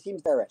 And he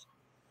seems to it.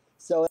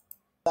 So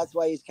that's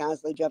why he's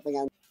constantly jumping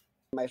on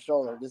my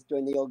shoulder, just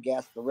doing the old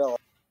gas gorilla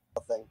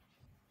thing.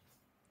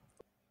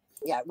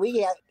 Yeah, we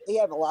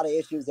have a lot of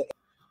issues that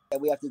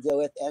we have to deal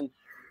with, and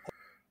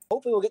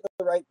hopefully we'll get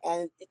the right.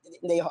 And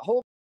the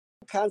whole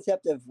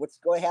concept of what's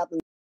going to happen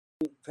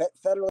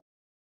federally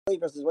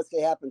versus what's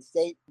going to happen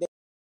state,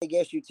 big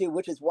issue too,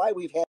 which is why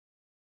we've had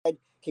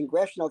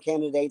congressional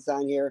candidates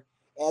on here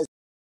as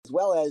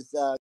well as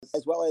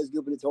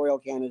gubernatorial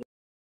candidates.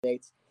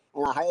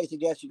 And I highly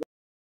suggest you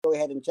go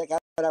ahead and check out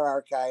our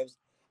archives.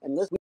 And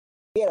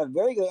we had a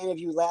very good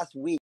interview last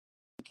week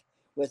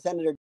with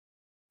Senator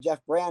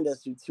Jeff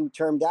Brandes, who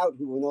termed out,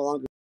 who will no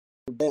longer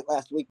been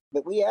last week.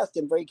 But we asked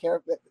him very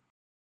carefully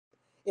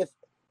if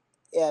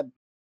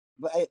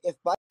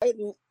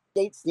Biden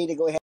states need to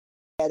go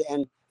ahead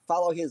and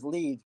follow his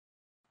lead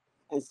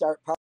and start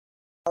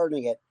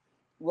pardoning it,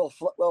 will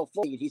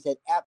lead. He said,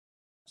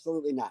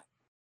 absolutely not.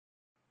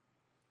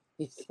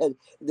 He said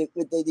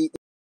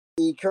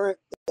the current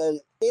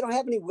they don't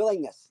have any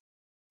willingness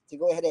to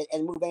go ahead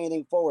and move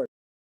anything forward.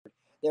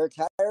 They're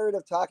tired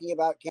of talking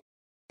about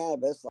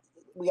cannabis.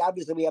 We have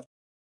to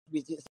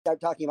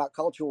start talking about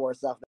culture war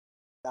stuff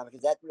now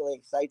because that really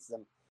excites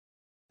them.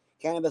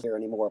 Cannabis here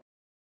anymore,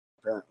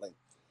 apparently.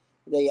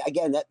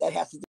 That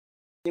has to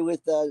do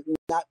with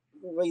not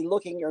really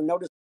looking or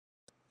noticing.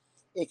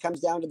 It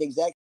comes down to the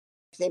exact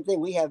same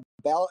thing. We have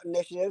ballot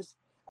initiatives.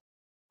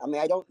 I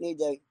mean, I don't need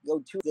to go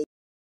to this.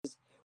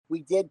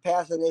 We did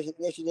pass an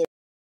initiative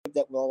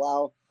that will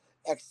allow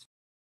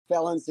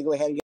ex-felons to go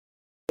ahead and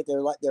get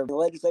their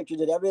legislature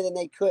did everything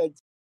they could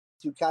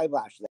to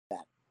kibosh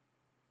that.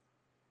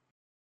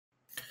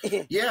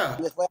 Yeah,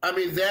 I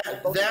mean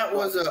that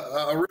was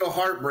a real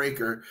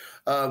heartbreaker.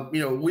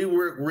 We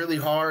worked really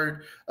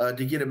hard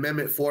to get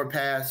Amendment 4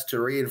 passed to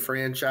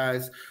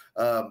reenfranchise,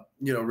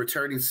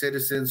 returning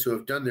citizens who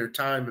have done their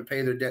time and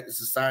pay their debt to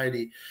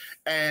society,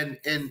 and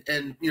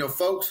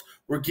folks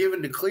were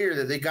given to clear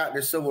that they got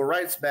their civil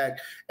rights back.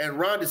 And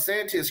Ron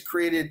DeSantis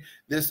created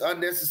this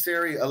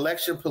unnecessary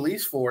election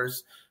police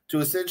force to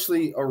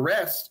essentially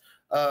arrest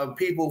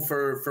people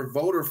for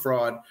voter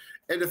fraud.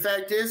 And the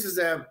fact is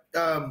that,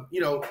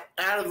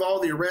 out of all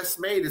the arrests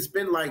made, it's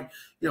been like,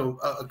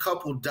 a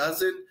couple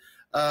dozen.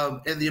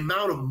 And the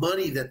amount of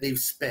money that they've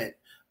spent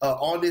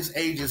on this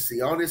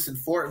agency, on this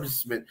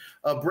enforcement,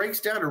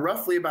 breaks down to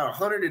roughly about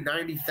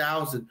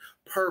 $190,000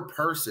 per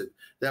person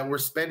that we're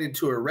spending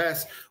to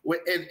arrest.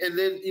 And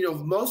then,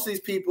 most of these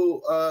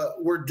people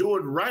were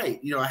doing right.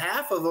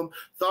 Half of them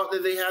thought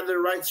that they had their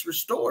rights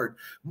restored.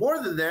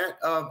 More than that,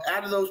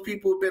 out of those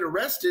people who've been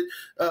arrested,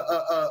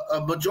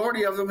 a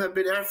majority of them have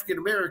been African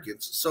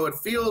Americans. So it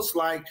feels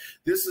like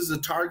this is a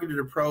targeted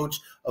approach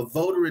of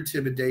voter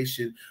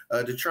intimidation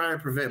to try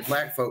and prevent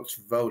Black folks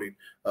from voting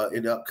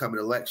in the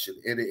upcoming election.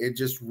 And it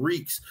just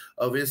reeks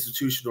of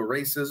institutional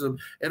racism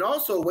and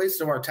also a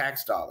waste of our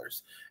tax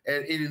dollars.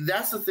 And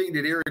that's the thing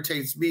that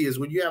irritates me is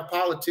when you have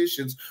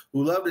politicians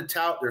who love to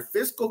tout their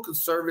fiscal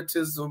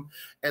conservatism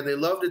and they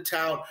love to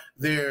tout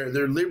their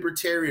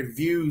libertarian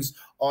views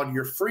on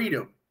your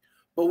freedom.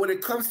 But when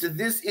it comes to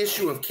this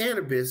issue of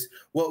cannabis,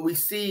 what we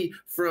see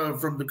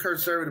from the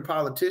conservative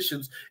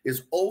politicians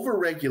is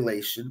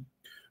overregulation.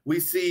 We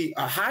see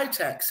a high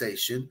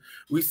taxation.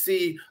 We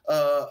see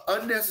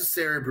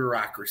unnecessary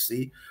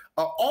bureaucracy.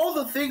 All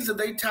the things that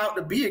they tout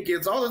to be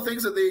against, all the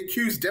things that they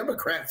accuse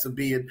Democrats of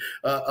being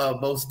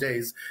most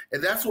days.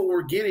 And that's what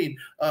we're getting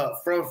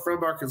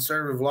from our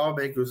conservative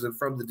lawmakers and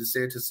from the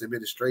DeSantis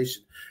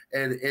administration.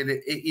 And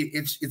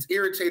it's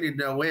irritating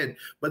no end.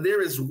 But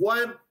there is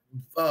one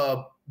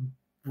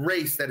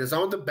race that is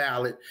on the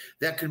ballot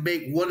that can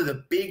make one of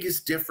the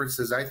biggest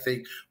differences, I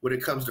think, when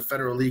it comes to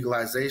federal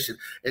legalization.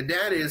 And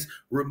that is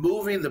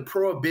removing the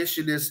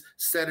prohibitionist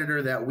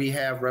senator that we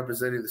have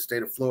representing the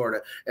state of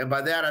Florida. And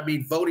by that, I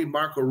mean voting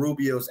Marco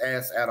Rubio's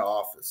ass out of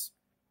office.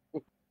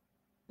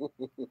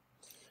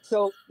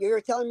 So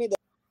you're telling me that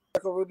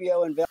Marco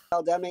Rubio and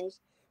Val Demings,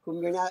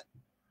 whom you're not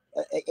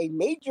a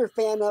major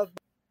fan of,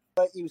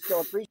 but you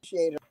still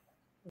appreciate,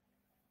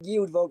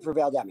 you would vote for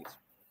Val Demings?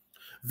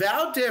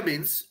 Val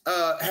Demings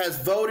has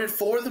voted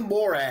for the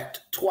MORE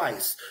Act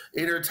twice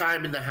in her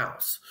time in the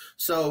House.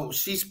 So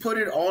she's put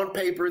it on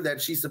paper that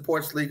she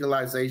supports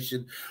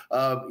legalization,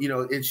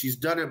 and she's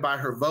done it by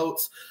her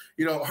votes.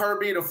 Her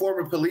being a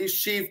former police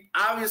chief,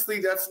 obviously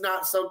that's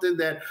not something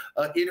that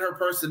in her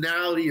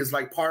personality is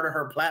like part of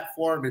her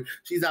platform and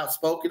she's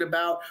outspoken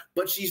about,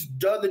 but she's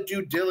done the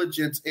due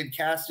diligence in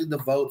casting the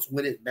votes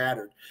when it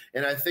mattered.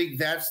 And I think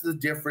that's the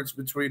difference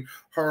between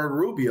her and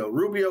Rubio.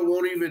 Rubio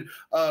won't even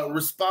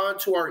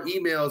respond to our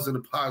emails in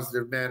a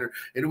positive manner.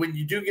 And when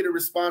you do get a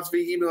response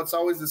via email, it's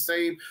always the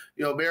same.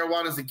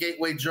 Marijuana is a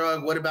gateway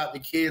drug. What about the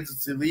kids?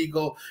 It's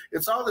illegal.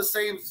 It's all the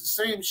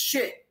same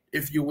shit,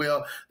 if you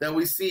will, that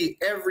we see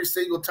every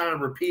single time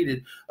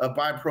repeated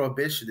by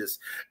prohibitionists.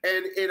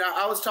 And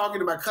I was talking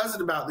to my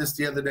cousin about this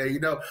the other day,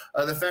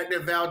 the fact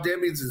that Val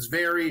Demings is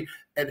very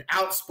an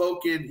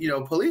outspoken,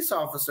 police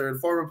officer and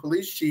former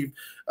police chief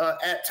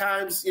at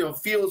times,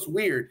 feels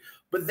weird.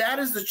 But that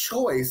is the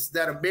choice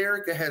that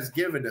America has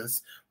given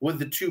us with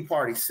the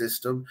two-party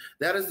system.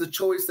 That is the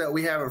choice that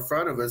we have in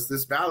front of us.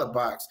 This ballot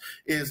box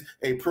is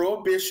a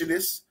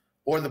prohibitionist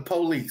or the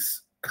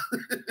police.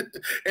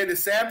 And the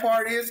sad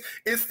part is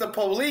it's the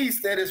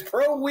police that is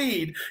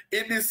pro-weed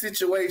in this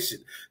situation.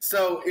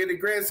 So in the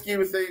grand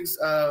scheme of things,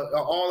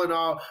 all in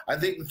all, I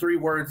think the three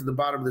words at the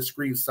bottom of the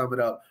screen sum it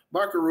up.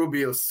 Marco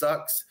Rubio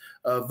sucks.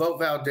 Vote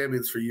Val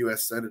Demings for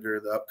U.S. Senator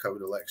in the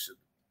upcoming election.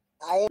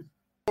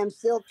 I'm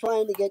still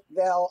trying to get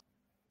Val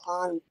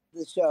on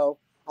the show.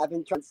 I've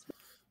been trying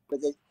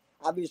with it.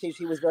 Obviously,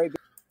 she was very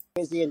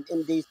busy in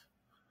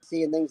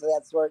D.C. and things of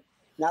that sort.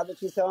 Now that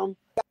she's home,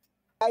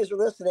 guys are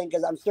listening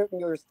because I'm certain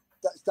you're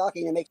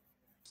stalking to make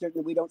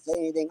certain we don't say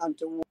anything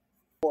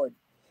untoward.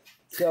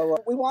 So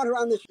we want her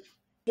on the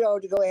show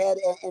to go ahead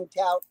and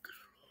tout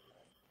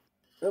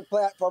her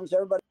platform so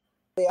everybody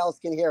else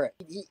can hear it.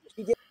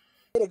 She did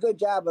a good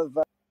job of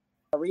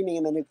reaming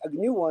him a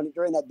new one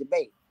during that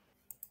debate.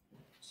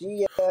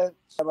 She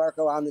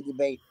Marco on the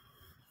debate.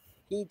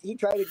 He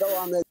tried to go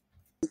on the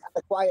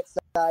quiet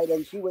side,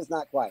 and she was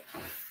not quiet.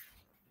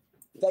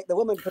 In fact, the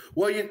woman.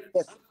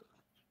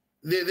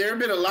 There have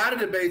been a lot of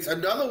debates.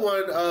 Another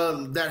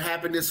one that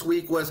happened this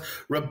week was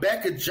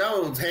Rebecca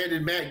Jones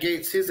handed Matt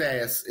Gaetz his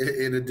ass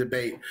in a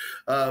debate.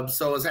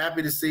 So I was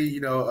happy to see,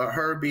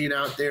 her being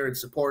out there and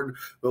supporting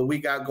what we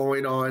got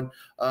going on,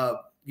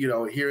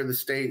 here in the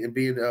state and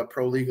being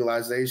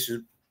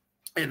pro-legalization.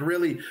 And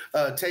really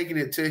taking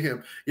it to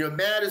him.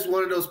 Matt is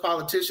one of those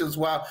politicians,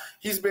 while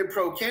he's been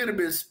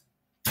pro-cannabis,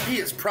 he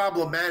is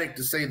problematic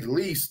to say the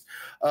least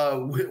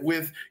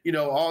with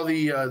all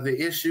the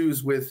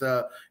issues with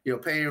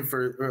paying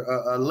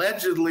for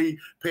allegedly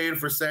paying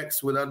for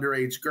sex with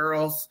underage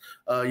girls,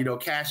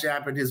 cash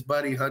apping his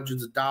buddy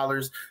hundreds of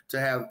dollars to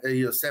have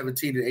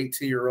 17 and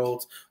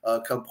 18-year-olds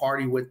come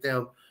party with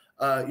them.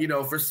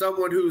 For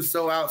someone who's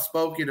so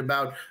outspoken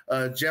about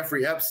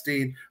Jeffrey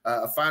Epstein,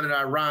 I find it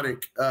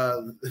ironic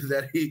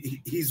that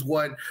he's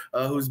one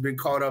who's been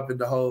caught up in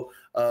the whole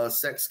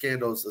sex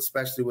scandals,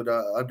 especially with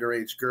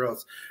underage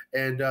girls.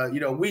 And,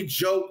 we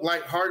joke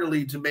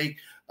lightheartedly to make,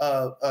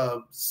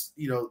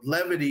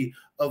 levity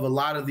of a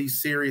lot of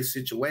these serious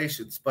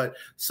situations. But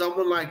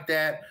someone like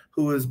that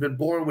who has been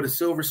born with a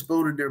silver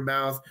spoon in their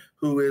mouth,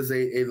 who is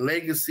a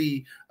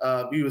legacy,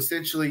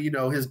 essentially,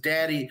 his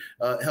daddy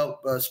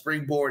helped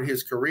springboard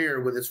his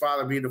career with his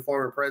father being the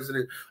former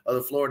president of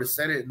the Florida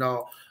Senate and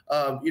all,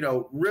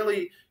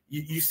 really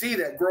you see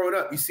that growing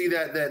up. You see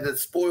that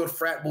spoiled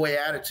frat boy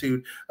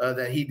attitude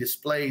that he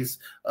displays,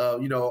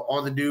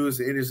 on the news,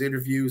 in his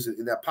interviews,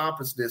 and that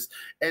pompousness,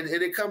 and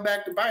it come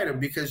back to bite him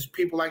because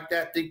people like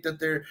that think that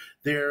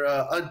they're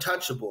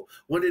untouchable.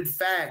 When in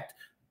fact,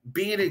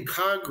 being in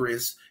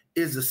Congress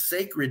is a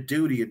sacred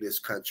duty in this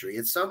country.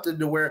 It's something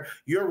to where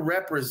you're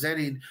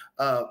representing,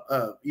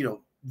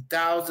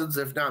 thousands,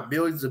 if not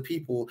millions of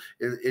people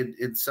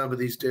in some of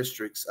these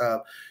districts,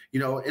 and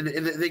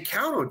they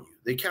count on you.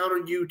 They count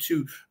on you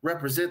to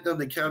represent them.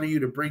 They count on you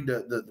to bring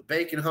the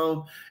bacon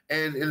home.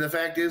 And the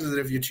fact is that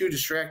if you're too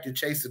distracted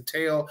chasing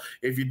tail,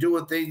 if you're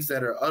doing things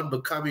that are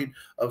unbecoming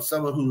of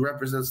someone who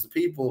represents the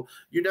people,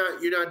 you're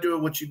not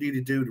doing what you need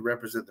to do to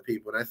represent the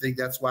people. And I think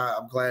that's why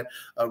I'm glad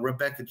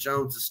Rebecca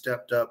Jones has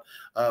stepped up.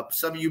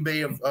 Some of you may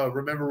have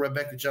remember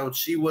Rebecca Jones.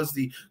 She was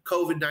the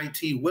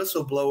COVID-19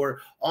 whistleblower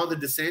on the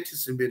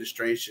DeSantis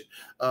administration.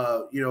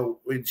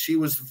 When she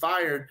was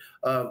fired,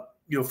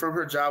 from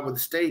her job with the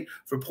state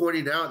for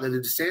pointing out that the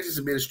DeSantis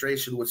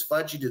administration was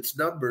fudging its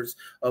numbers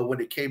when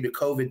it came to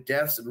COVID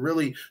deaths and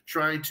really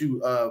trying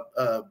to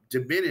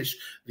diminish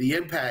the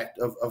impact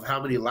of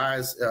how many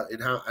lives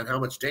and how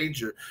much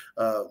danger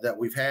that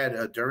we've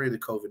had during the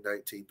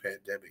COVID-19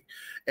 pandemic.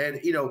 And,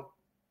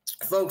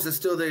 folks, I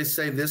still they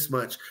say this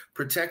much: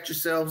 protect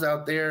yourselves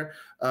out there.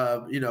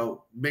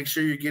 Make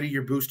sure you're getting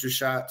your booster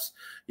shots.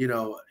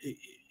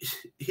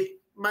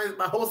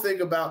 My whole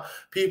thing about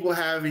people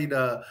having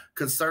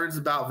concerns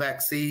about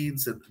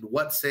vaccines and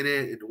what's in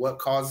it and what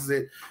causes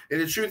it.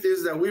 And the truth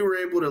is that we were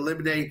able to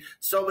eliminate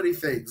so many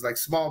things like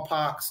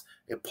smallpox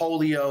and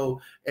polio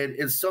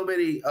and so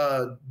many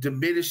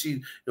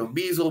diminishing,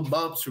 measles,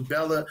 mumps,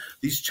 rubella,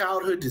 these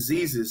childhood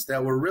diseases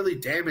that were really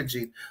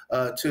damaging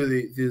to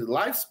the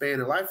lifespan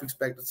and life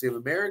expectancy of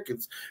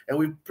Americans. And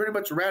we've pretty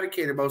much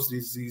eradicated most of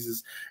these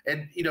diseases.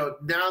 And,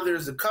 now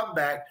there's a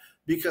comeback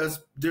because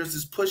there's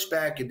this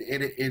pushback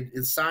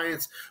in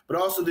science, but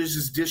also there's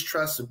this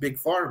distrust of big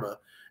pharma.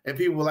 And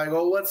people were like,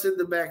 oh, what's in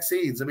the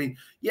vaccines? I mean,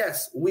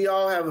 yes, we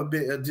all have a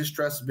bit of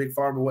distrust of big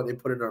pharma, what they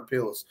put in our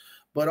pills.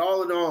 But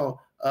all in all,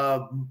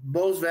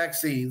 most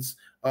vaccines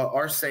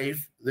are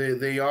safe.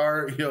 They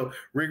are,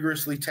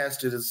 rigorously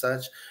tested and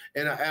such.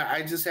 And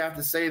I just have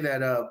to say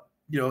that,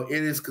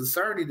 it is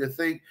concerning to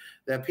think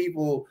that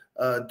people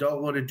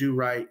don't want to do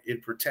right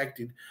in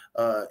protecting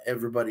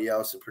everybody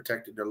else and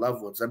protecting their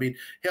loved ones. I mean,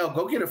 hell,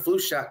 go get a flu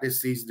shot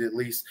this season at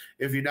least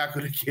if you're not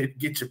going to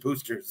get your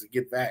boosters and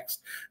get vaxxed.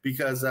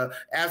 Because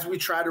as we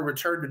try to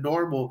return to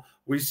normal,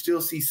 we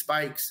still see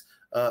spikes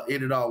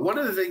in it all. One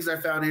of the things I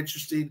found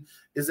interesting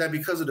is that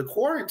because of the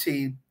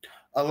quarantine,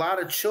 a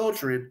lot of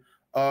children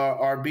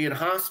are being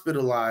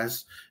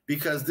hospitalized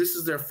because this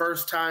is their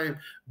first time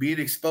being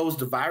exposed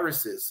to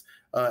viruses.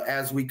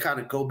 As we kind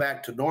of go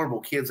back to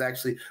normal, kids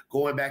actually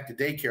going back to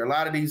daycare. A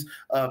lot of these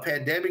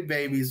pandemic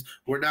babies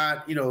were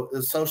not,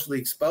 socially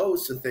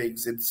exposed to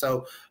things. And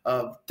so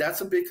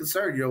that's a big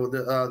concern.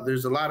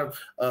 There's a lot of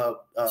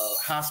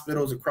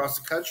hospitals across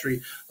the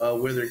country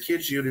where their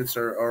kids units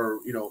are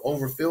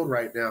overfilled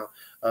right now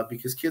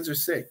because kids are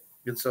sick.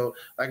 And so,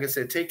 like I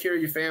said, take care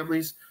of your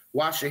families,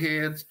 wash your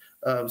hands,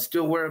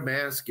 still wear a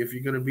mask if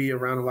you're going to be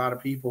around a lot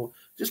of people.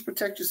 Just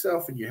protect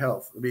yourself and your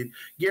health. I mean,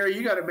 Gary,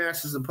 you got a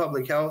master's in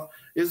public health.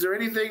 Is there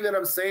anything that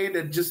I'm saying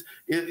that just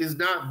is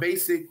not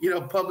basic,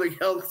 public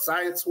health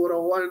science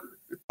 101?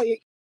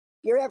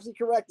 You're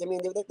absolutely correct. I mean,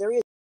 there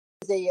is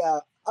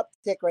a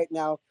uptick right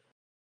now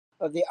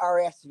of the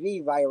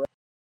RSV virus.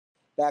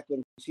 Back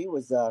when she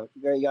was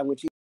very young, when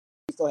she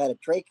still had a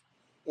trach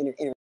in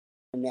her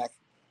neck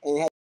and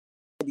had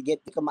to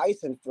get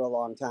ticamycin for a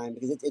long time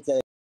because it's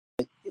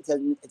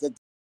a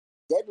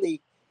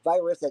deadly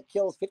virus that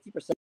kills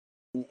 50%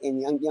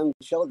 in young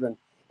children,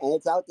 and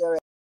it's out there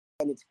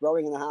and it's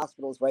growing in the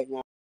hospitals right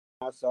now.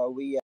 So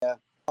we,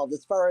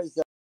 as far as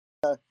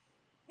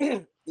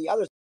the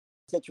other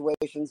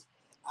situations,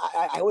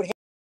 I would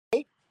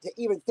hate to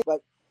even think,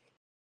 but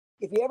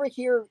if you ever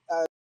hear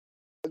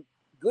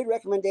good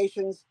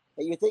recommendations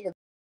that you think are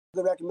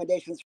good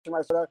recommendations from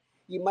our center,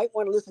 you might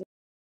want to listen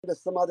to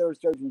some other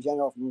Surgeon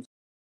General from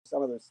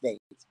some other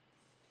states.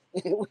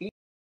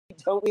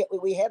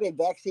 We have a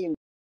vaccine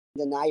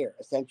denier,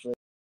 essentially,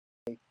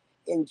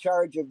 in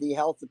charge of the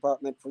health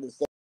department for the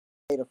state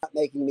of not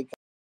making me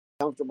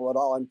comfortable at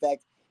all. In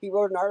fact, he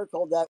wrote an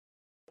article that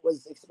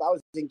was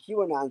espousing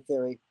QAnon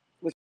theory,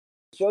 which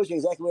shows you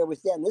exactly where we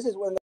stand. This is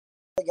one of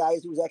the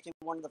guys who was actually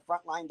one of the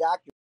frontline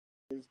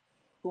doctors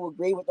who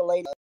agree with the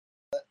lady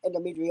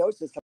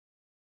endometriosis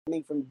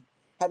coming from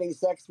having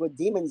sex with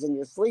demons in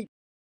your sleep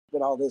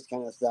and all this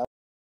kind of stuff.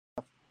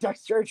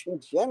 Surgeon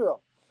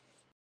General.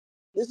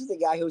 This is the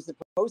guy who's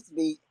supposed to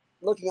be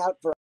looking out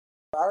for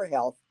our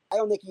health. I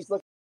don't think he's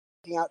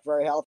looking out for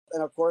our health.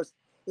 And of course,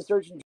 the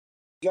Surgeon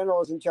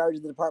General is in charge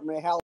of the Department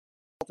of Health,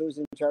 who's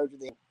in charge of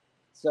the.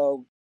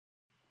 So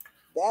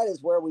that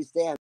is where we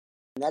stand.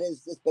 And that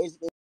is just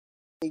basically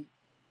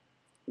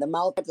the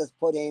mouth that's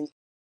put in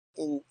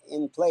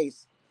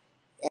place.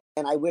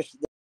 And I wish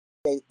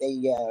they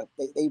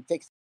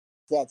fix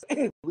that.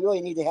 We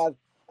really need to have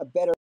a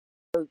better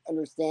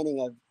understanding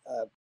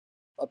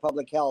of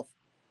public health.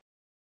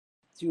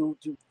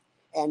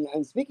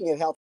 And speaking of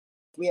health,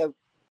 we have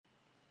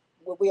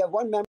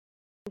one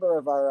member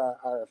of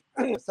our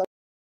Sun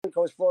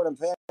Coast Florida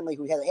family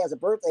who has a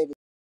birthday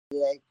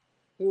today,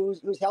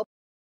 whose health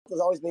has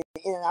always been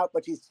in and out,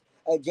 but she's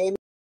Jamie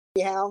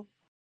Howe.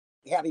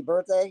 Happy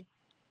birthday!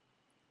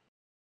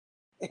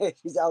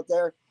 She's out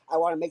there. I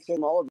want to make sure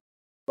all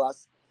of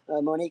us,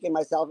 Monique and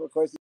myself, of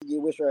course,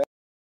 you wish her a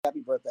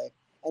happy birthday.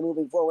 And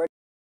moving forward,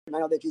 I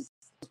know that she's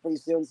pretty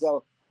soon,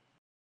 so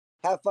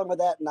have fun with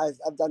that. And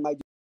I've done my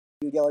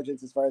due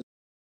diligence as far as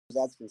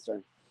that's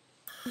concerned.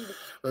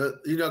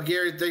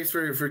 Gary, thanks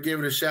for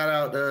giving a shout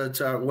out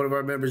to one of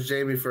our members,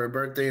 Jamie, for her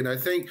birthday. And I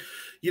think,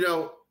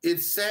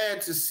 it's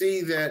sad to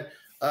see that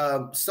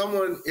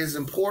someone as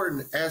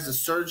important as the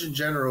Surgeon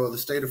General of the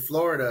state of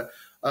Florida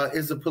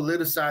is a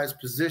politicized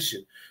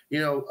position.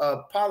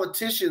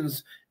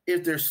 Politicians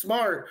if they're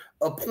smart,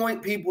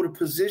 appoint people to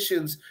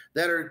positions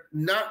that are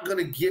not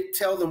going to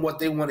tell them what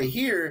they want to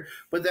hear,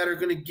 but that are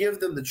going to give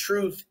them the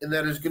truth, and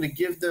that is going to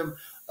give them,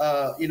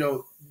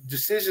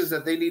 decisions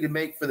that they need to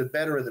make for the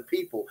better of the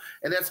people.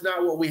 And that's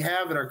not what we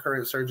have in our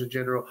current Surgeon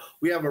General.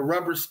 We have a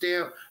rubber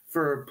stamp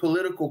for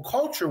political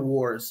culture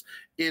wars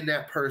in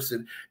that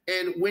person.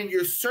 And when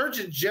your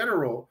Surgeon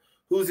General,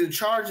 who's in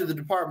charge of the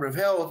Department of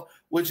Health,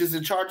 which is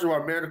in charge of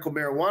our medical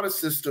marijuana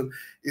system,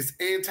 is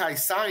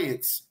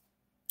anti-science,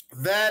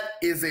 that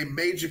is a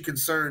major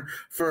concern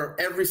for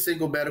every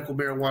single medical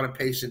marijuana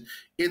patient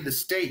in the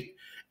state.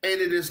 And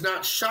it is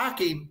not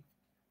shocking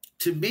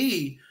to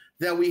me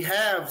that we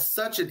have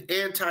such an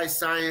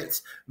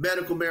anti-science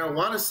medical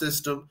marijuana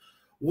system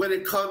when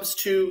it comes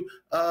to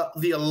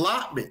the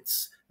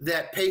allotments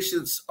that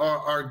patients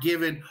are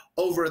given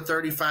over a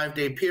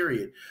 35-day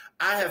period.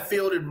 I have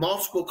fielded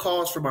multiple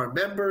calls from our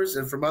members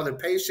and from other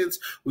patients.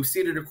 We've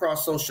seen it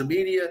across social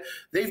media.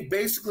 They've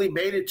basically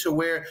made it to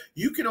where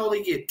you can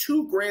only get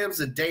 2 grams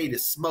a day to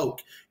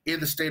smoke in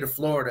the state of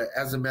Florida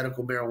as a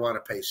medical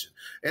marijuana patient.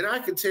 And I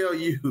can tell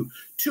you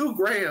 2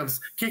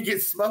 grams can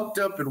get smoked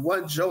up in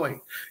one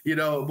joint,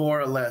 more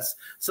or less.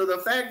 So the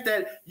fact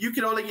that you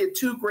can only get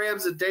 2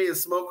 grams a day of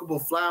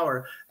smokable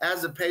flower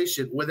as a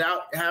patient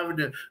without having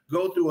to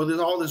go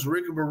through all this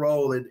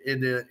rigmarole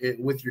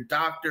with your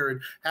doctor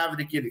and having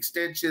to get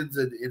extensions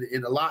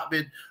and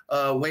allotment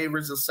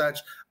waivers and such.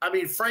 I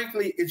mean,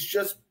 frankly, it's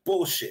just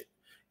bullshit.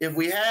 If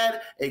we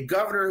had a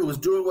governor who was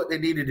doing what they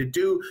needed to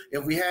do,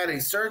 if we had a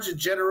Surgeon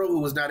General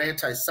who was not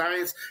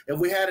anti-science, if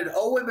we had an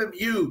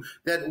OMMU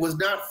that was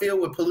not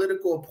filled with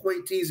political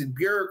appointees and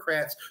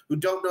bureaucrats who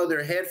don't know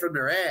their head from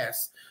their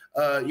ass,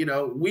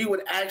 we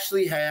would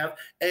actually have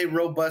a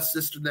robust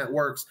system that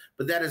works.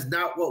 But that is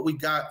not what we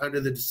got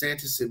under the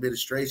DeSantis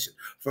administration.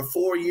 For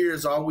 4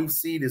 years, all we've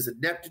seen is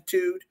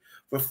ineptitude.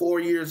 For 4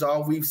 years,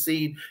 all we've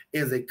seen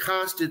is a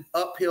constant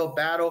uphill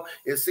battle.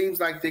 It seems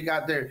like they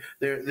got their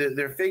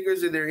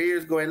fingers in their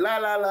ears going la,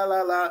 la, la,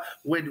 la, la,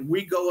 when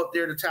we go up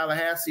there to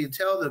Tallahassee and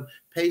tell them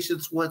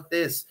patients want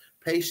this.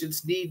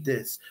 Patients need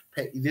this.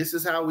 This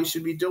is how we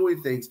should be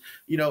doing things.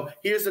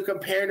 Here's a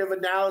comparative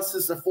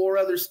analysis of 4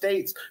 other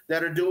states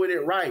that are doing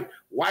it right.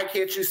 Why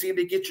can't you seem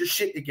to get your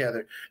shit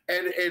together?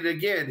 And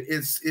again,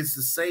 it's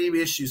the same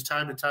issues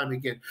time and time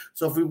again.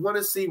 So if we want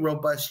to see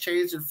robust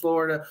change in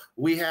Florida,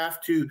 we have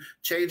to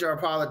change our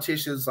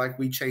politicians like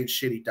we change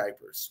shitty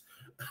diapers.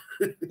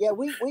 Yeah,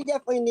 we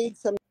definitely need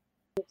some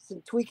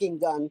tweaking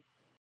done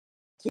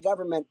to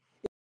government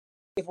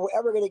if we're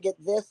ever going to get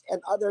this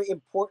and other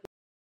important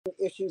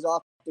issues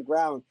off the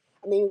ground.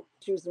 I mean,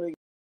 issues in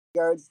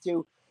regards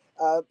to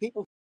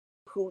people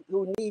who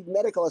need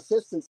medical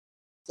assistance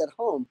at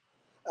home,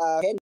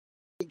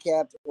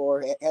 handicapped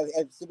or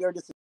have severe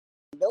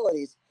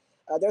disabilities.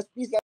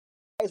 These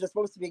guys are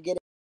supposed to be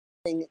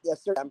getting a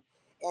certain,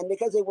 and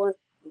because they weren't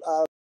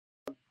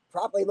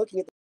properly looking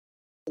at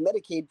the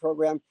Medicaid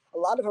program, a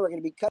lot of them are going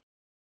to be cut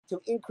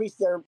to increase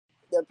their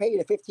pay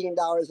to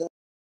 $15 an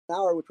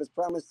hour, which was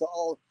promised to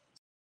all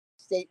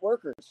state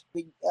workers.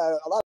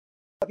 A lot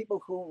of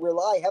people who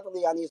rely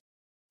heavily on these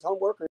home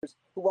workers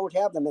who won't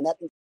have them, and that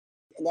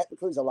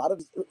includes a lot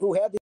of who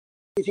have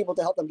these people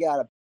to help them get out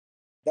of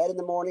bed in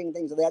the morning,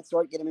 things of that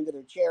sort, get them into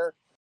their chair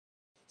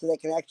so they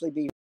can actually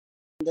be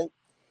independent.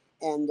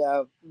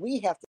 And we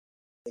have to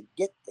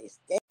get this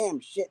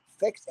damn shit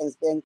fixed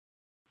and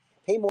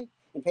pay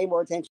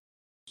more attention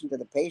to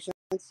the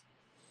patients.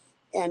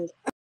 And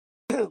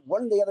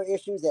one of the other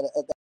issues that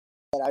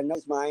I know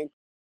is mine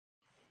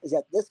is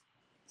that this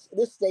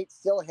state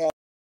still has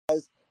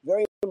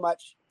very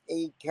much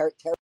a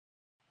character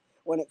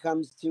when it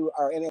comes to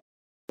our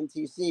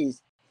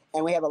MMTCs,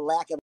 and we have a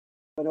lack of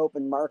an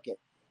open market.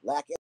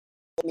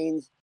 It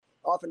means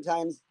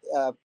oftentimes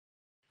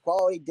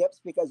quality dips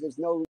because there's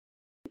no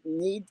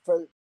need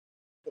to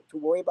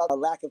worry about a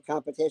lack of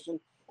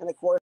competition, and of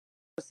course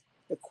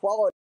the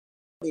quality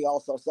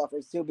also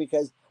suffers too,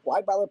 because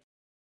why bother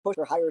push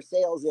for higher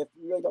sales if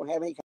you really don't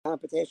have any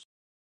competition?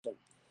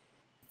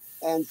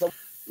 And so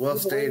well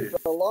stated.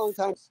 For a long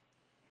time,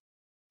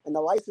 and the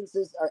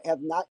licenses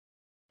have not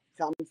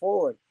come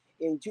forward.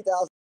 In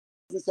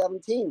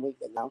 2017,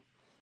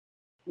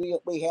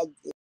 we had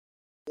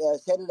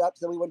set it up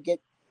so we would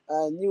get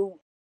new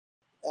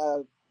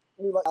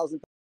 1,000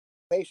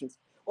 patients.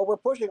 Well, we're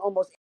pushing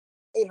almost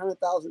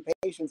 800,000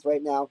 patients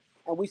right now,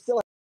 and we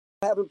still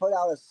haven't put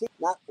out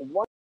not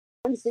one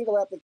single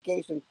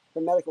application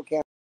for medical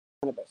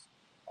cannabis.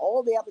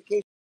 All the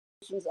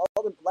applications,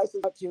 all the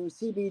licenses up to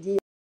CBD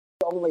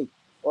only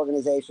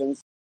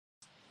organizations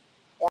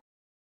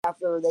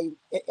after they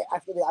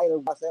either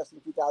processed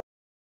in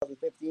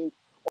 2015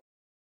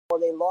 or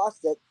they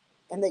lost it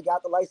and they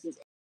got the license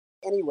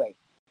anyway.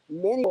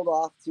 Many sold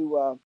off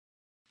to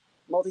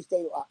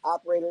multi-state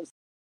operators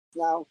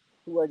now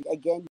who are,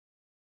 again,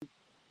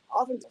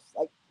 often just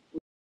like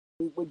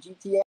with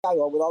GTI,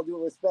 or with all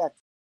due respect,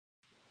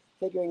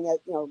 figuring that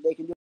they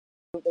can do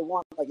what they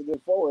want, like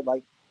doing forward,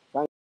 like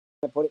trying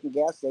to put it in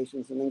gas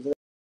stations and things of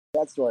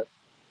that sort.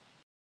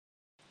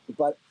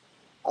 But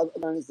I've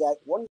learned is that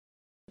one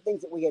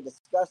things that we had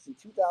discussed in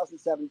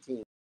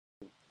 2017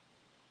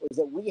 was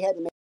that we had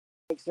to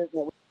make certain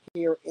that we're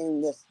here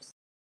in this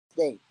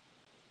state.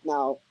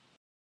 Now,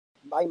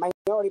 by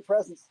minority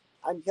presence,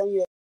 I'm telling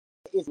you,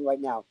 it isn't right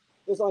now.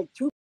 There's only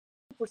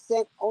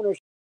 2%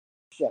 ownership,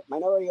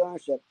 minority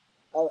ownership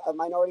of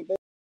minority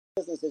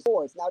businesses.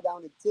 4, it's now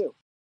down to 2.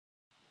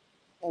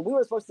 And we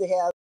were supposed to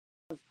have,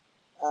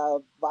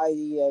 by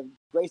the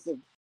grace of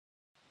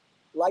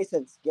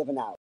license given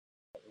out,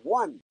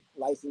 1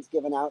 license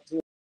given out to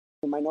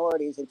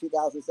minorities in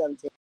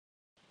 2017,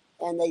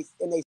 and they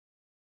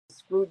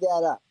screwed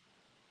that up.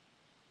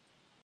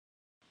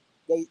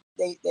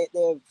 Despite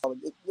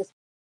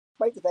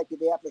the fact that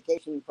the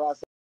application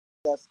process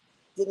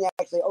didn't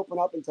actually open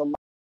up until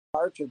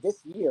March of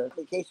this year,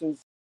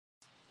 applications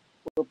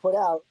were put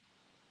out.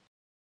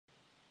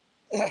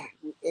 The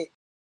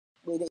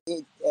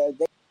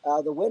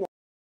winner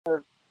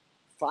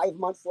 5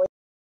 months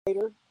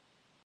later,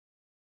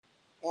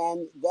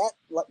 and that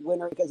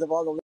winner, because of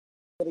all the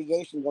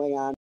litigation going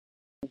on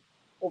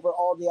over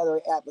all the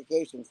other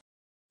applications.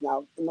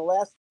 Now, in the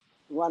last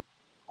run,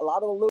 a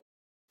lot of the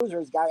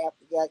losers got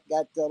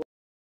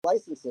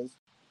licenses,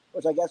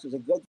 which I guess was a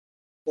good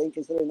thing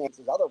considering the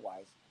answers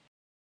otherwise.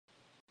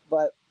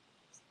 But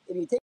if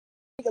you take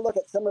a look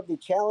at some of the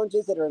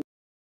challenges that are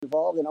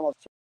involved in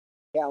almost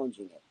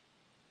challenging it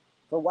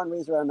for one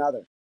reason or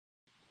another,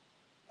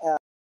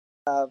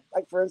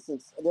 like for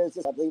instance, there's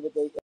this, I believe that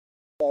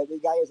the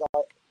guy is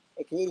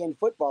a Canadian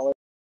footballer,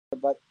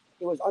 but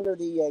it was under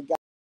the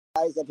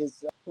guise of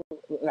his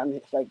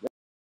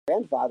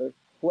grandfather,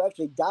 who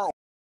actually died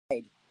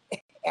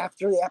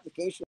after the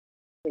application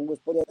was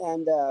put in.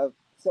 And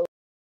so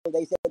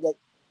they said that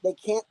they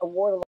can't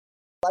award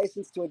a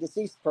license to a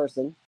deceased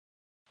person.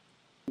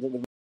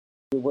 It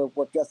would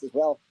work just as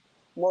well.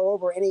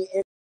 Moreover, any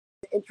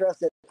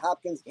interest that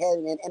Hopkins had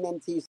in an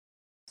MMT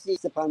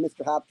ceased upon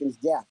Mr. Hopkins'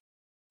 death.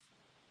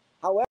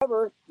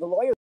 However, the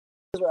lawyers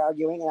are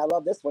arguing, and I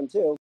love this one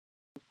too,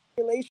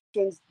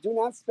 regulations do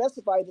not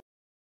specify that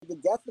the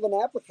death of an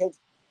applicant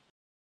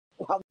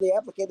while the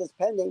applicant is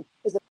pending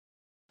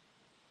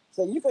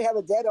so you could have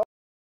a dead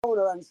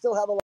owner and still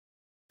have a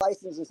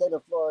license in the state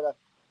of Florida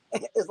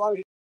as long as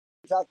you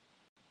talk.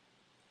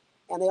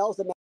 And they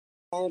also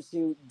managed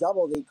to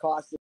double the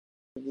cost of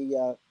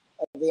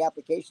the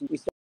application. We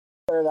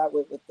started out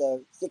with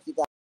the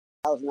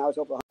 60,000, now it's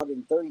over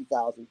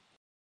 130,000.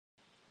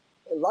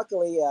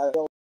 Luckily,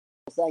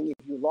 saying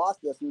if you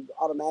lost this, you'd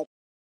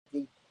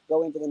automatically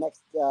go into the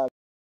next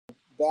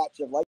batch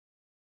of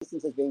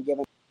licenses being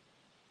given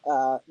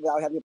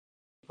without having to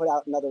put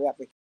out another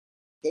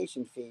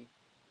application fee.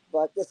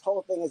 But this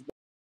whole thing has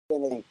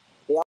been a thing.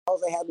 They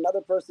also had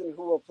another person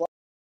who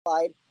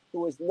applied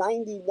who was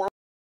 99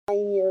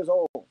 years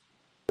old. With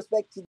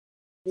respect to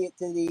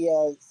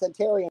the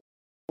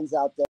centenarians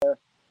out there,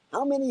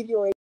 how many of you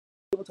are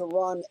able to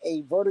run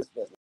a vertical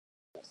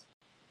business?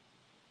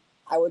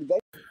 I would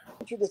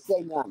venture to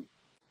say none.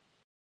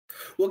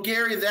 Well,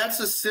 Gary, that's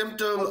a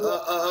symptom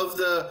of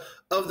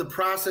the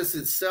process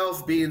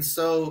itself being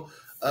so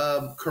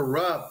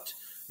corrupt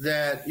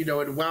that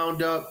it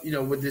wound up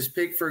with this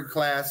Pickford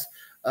class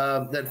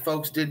that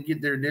folks didn't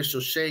get their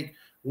initial shake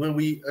when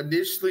we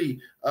initially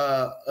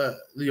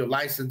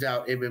licensed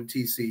out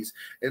MMTCs,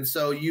 and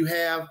so you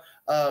have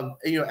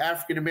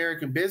African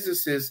American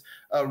businesses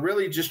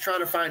really just trying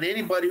to find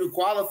anybody who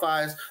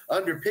qualifies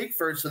under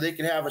Pickford so they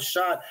can have a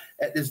shot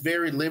at this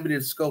very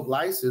limited scope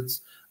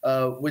license,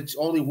 which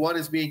only one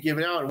is being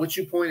given out, and which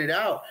you pointed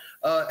out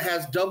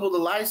has double the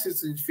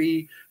licensing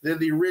fee than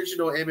the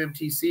original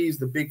MMTCs,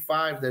 the big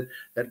 5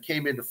 that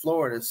came into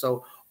Florida.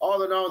 So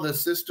all in all, the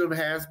system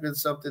has been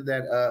something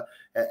that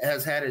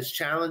has had its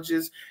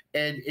challenges.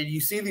 And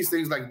you see these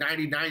things like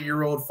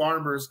 99-year-old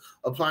farmers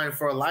applying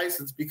for a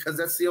license because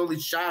that's the only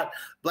shot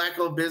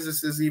Black-owned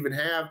businesses even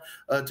have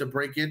to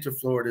break into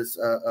Florida's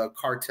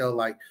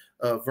cartel-like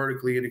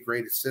vertically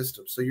integrated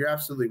system. So you're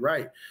absolutely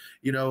right.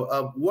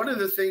 One of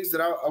the things that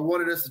I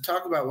wanted us to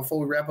talk about before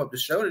we wrap up the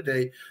show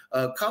today,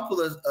 there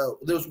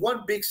was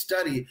one big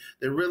study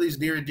that really is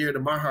near and dear to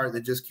my heart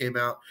that just came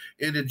out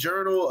in the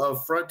Journal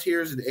of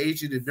Frontiers in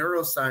Aging and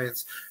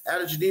Neuroscience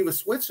out of Geneva,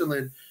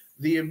 Switzerland.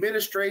 The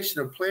administration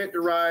of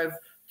plant-derived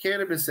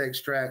cannabis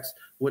extracts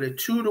with a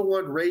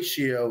 2-to-1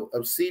 ratio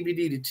of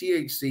CBD to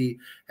THC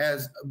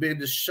has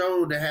been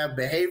shown to have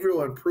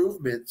behavioral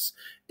improvements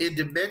in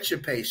dementia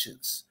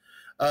patients.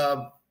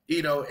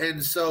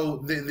 And so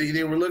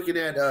they were looking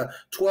at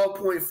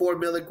 12.4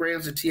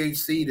 milligrams of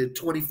THC to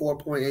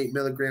 24.8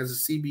 milligrams of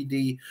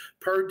CBD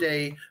per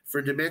day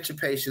for dementia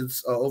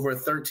patients over a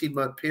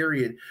 13-month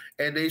period.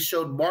 And they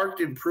showed marked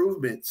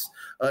improvements,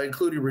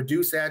 including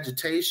reduced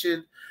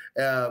agitation,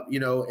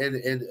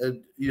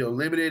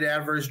 limited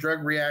adverse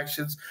drug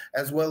reactions,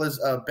 as well as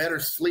better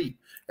sleep.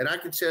 And I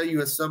can tell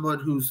you, as someone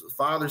whose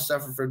father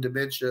suffered from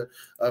dementia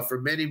for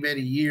many,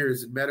 many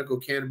years, and medical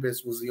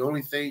cannabis was the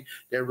only thing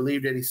that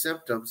relieved any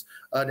symptoms,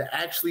 to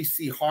actually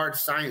see hard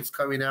science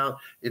coming out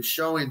and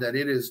showing that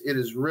it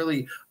is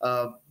really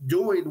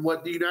doing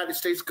what the United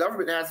States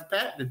government has a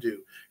patent to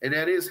do, and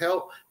that is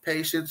help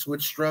patients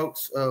with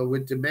strokes,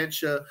 with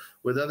dementia,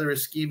 with other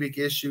ischemic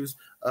issues,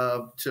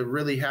 to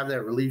really have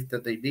that relief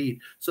that they need.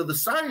 So the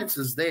science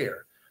is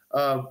there,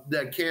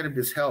 that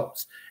cannabis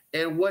helps.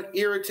 And what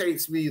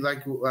irritates me,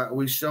 like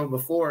we've shown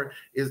before,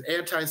 is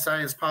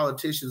anti-science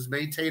politicians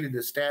maintaining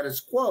the status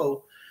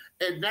quo.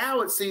 And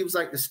now it seems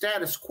like the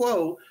status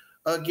quo,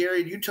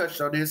 Gary, you touched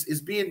on this,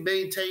 is being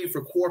maintained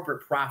for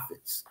corporate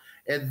profits.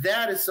 And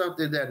that is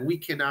something that we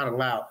cannot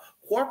allow.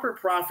 Corporate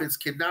profits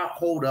cannot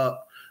hold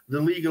up the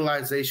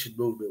legalization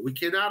movement. We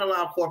cannot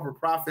allow corporate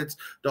profits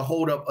to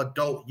hold up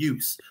adult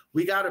use.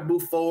 We got to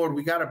move forward.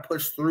 We got to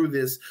push through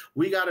this.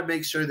 We got to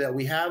make sure that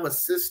we have a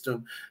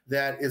system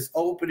that is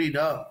opening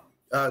up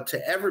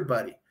to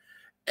everybody.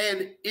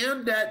 And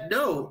in that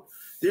note,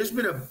 there's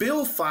been a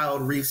bill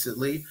filed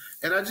recently,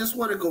 and I just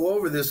want to go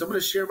over this. I'm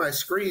going to share my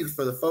screen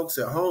for the folks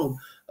at home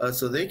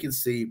so they can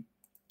see,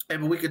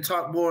 and we can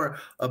talk more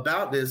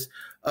about this.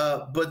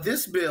 But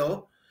this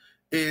bill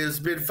has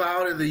been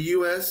filed in the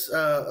U.S.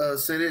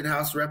 Senate and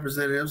House of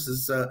Representatives.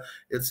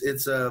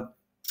 It's in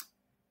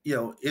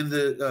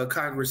the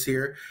Congress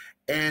here,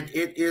 and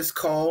it is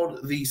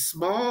called the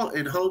Small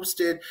and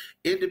Homestead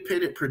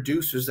Independent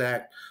Producers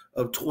Act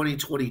of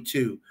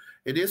 2022.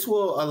 And this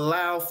will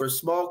allow for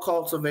small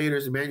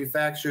cultivators and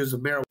manufacturers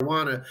of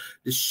marijuana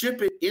to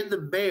ship it in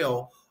the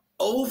mail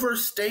over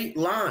state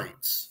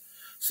lines.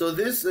 So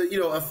this,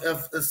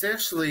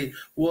 essentially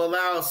will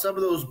allow some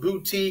of those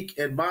boutique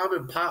and mom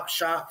and pop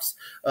shops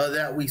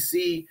that we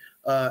see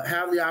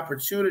have the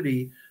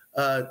opportunity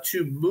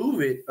to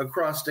move it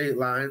across state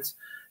lines.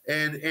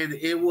 And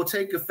it will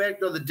take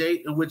effect on the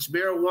date in which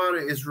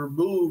marijuana is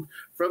removed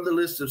from the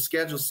list of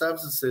scheduled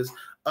substances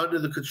under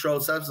the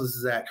Controlled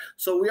Substances Act.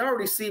 So we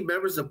already see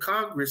members of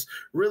Congress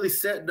really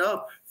setting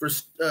up for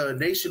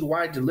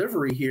nationwide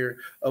delivery here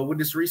with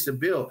this recent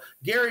bill.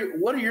 Gary,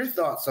 what are your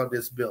thoughts on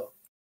this bill?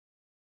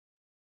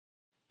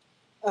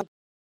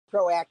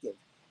 Proactive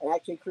and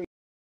actually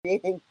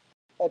creating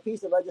a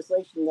piece of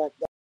legislation that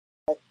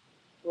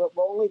will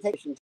only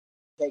takes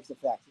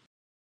effect.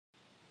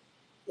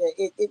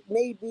 It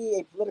may be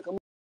a political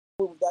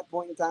move at that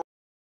point in time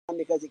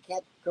because it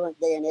can't current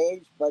day and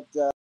age, but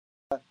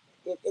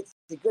it's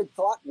a good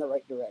thought in the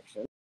right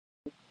direction.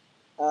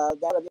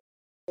 That are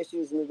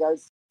issues in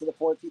regards to the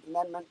 14th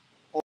Amendment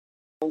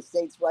and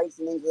states' rights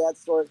and things of that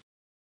sort,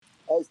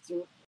 as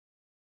to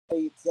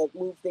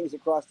move things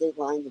across state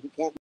lines if you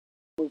can't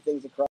move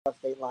things across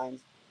state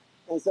lines.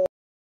 And so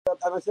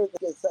I'm certainly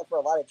it's set for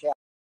a lot of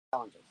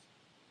challenges.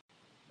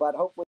 But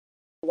hopefully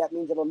that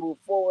means it'll move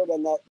forward,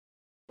 and that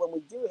when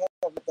we do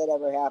have that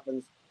ever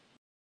happens,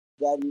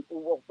 then we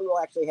will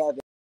actually have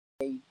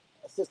a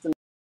system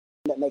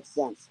that makes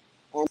sense,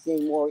 and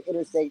seeing more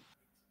interstate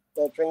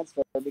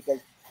transfer, because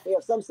we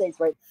have some states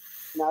right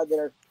now that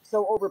are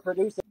so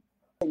overproducing.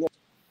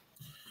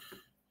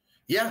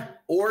 Yeah,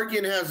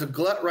 Oregon has a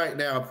glut right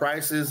now.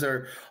 Prices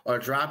are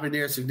dropping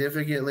there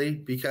significantly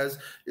because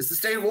it's the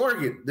state of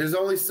Oregon. There's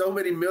only so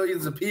many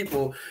millions of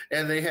people,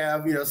 and they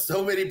have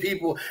so many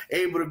people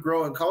able to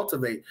grow and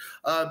cultivate.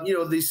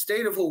 The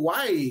state of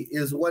Hawaii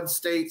is one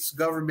state's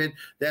government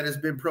that has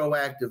been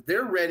proactive.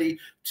 They're ready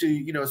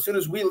to, as soon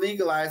as we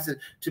legalize it,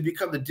 to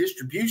become the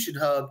distribution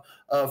hub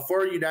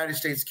for United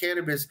States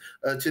cannabis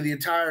to the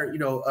entire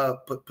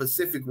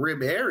Pacific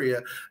Rim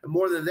area. And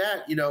more than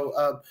that,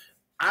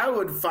 I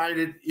would find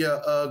it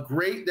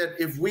great that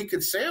if we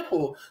could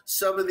sample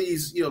some of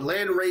these,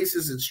 land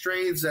races and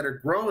strains that are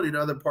grown in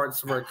other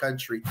parts of our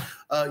country.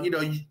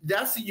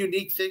 That's the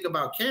unique thing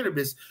about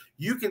cannabis.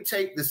 You can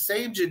take the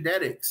same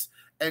genetics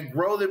and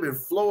grow them in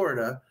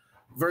Florida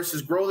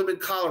versus grow them in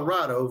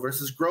Colorado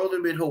versus grow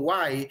them in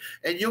Hawaii,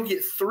 and you'll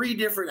get three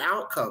different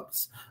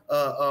outcomes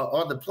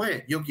on the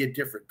plant. You'll get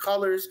different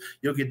colors,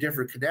 you'll get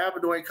different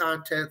cannabinoid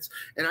contents,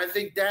 and I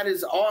think that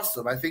is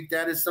awesome. I think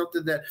that is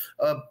something that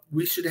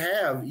we should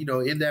have,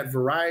 in that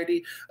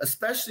variety,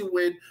 especially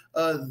when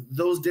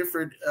those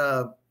different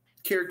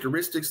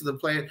characteristics of the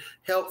plant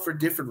help for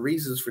different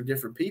reasons for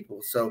different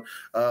people. So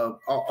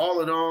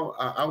all in all,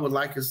 I would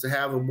like us to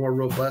have a more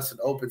robust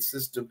and open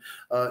system.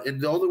 And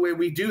the only way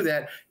we do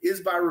that is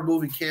by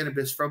removing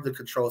cannabis from the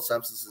Controlled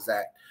Substances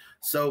Act.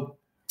 So,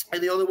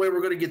 and the only way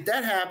we're going to get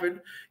that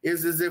happen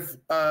is as if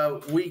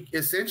we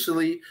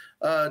essentially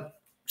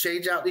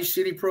change out these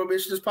shitty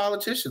prohibitionist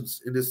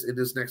politicians in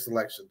this next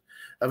election.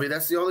 I mean,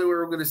 that's the only way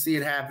we're going to see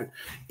it happen.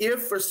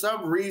 If for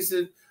some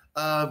reason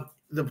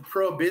the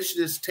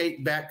prohibitionists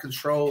take back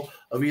control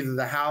of either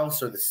the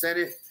House or the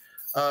Senate,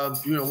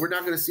 we're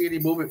not going to see any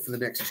movement for the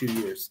next 2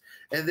 years.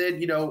 And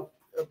then,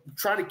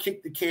 try to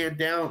kick the can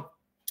down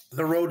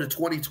the road to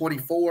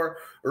 2024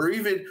 or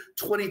even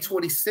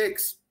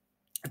 2026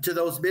 to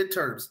those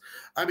midterms.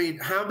 I mean,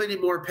 how many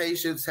more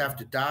patients have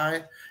to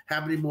die?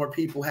 How many more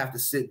people have to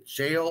sit in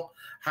jail?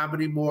 How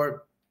many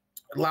more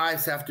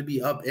lives have to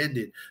be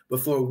upended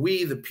before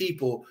we, the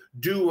people,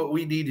 do what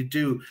we need to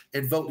do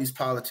and vote these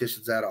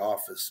politicians out of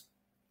office.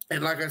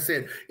 And like I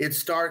said, it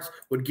starts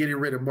with getting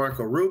rid of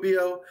Marco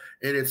Rubio,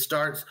 and it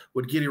starts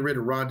with getting rid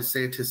of Ron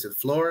DeSantis in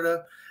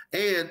Florida,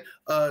 and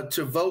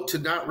to vote to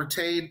not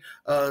retain,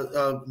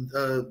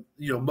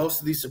 most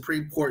of these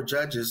Supreme Court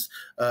judges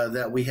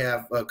that we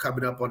have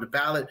coming up on the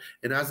ballot.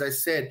 And as I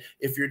said,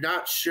 if you're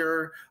not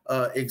sure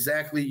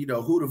exactly,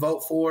 who to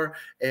vote for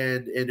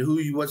and who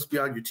you want to be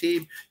on your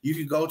team, you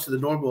can go to the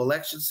Normal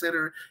Election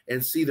Center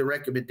and see the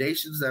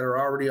recommendations that are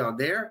already on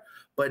there.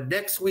 But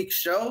next week's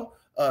show,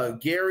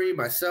 Gary,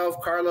 myself,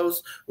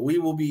 Carlos, we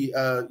will be,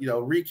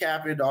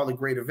 recapping all the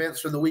great events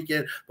from the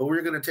weekend, but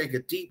we're going to take a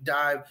deep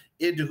dive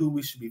into who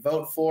we should be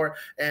voting for.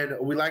 And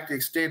we'd like to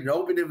extend an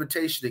open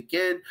invitation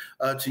again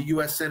to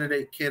U.S.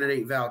 Senate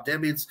candidate Val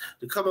Demings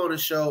to come on the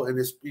show and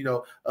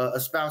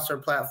espouse her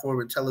platform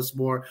and tell us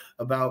more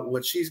about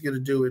what she's going to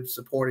do in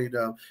supporting,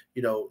 the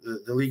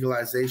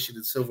legalization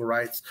and civil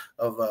rights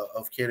of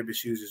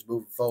cannabis users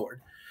moving forward.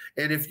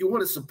 And if you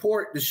want to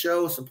support the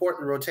show, support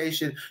the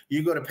rotation,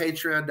 you go to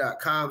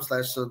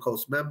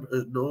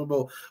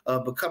patreon.com/SuncoastNormal,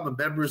 become a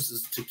member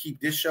to keep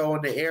this show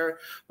on the air.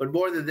 But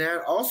more than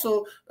that,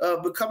 also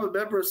become a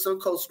member of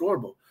Suncoast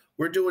Normal.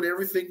 We're doing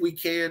everything we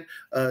can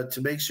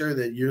to make sure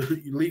that your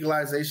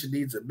legalization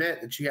needs are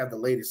met, that you have the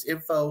latest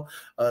info,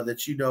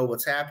 that you know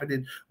what's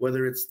happening,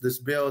 whether it's this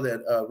bill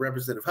that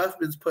Representative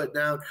Huffman's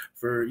putting out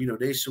for,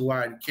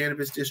 nationwide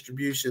cannabis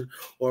distribution,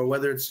 or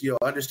whether it's,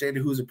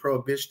 understanding who's a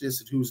prohibitionist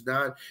and who's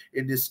not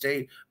in this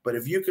state. But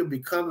if you can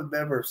become a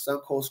member of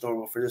Suncoast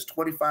Normal for just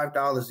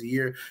 $25 a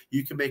year,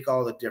 you can make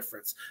all the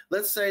difference.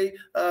 Let's say,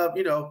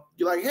 you're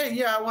like, hey,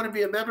 yeah, I want to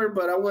be a member,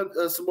 but I want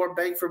some more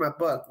bang for my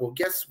buck. Well,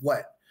 guess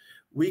what?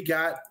 We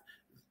got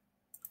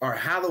our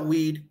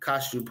Halloweed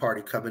costume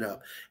party coming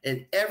up.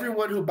 And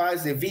everyone who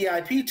buys a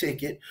VIP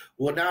ticket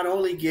will not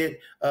only get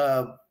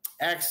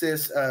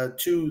access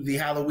to the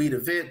Halloweed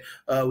event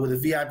with a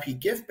VIP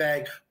gift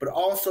bag, but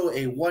also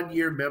a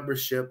 1-year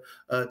membership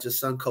to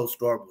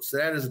Suncoast Normal. So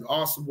that is an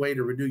awesome way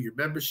to renew your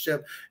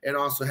membership and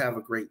also have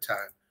a great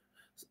time.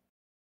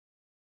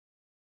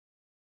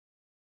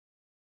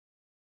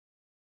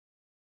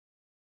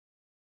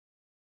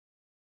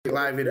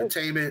 Live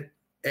entertainment.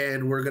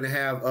 And we're going to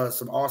have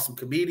some awesome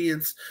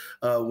comedians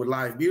with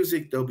live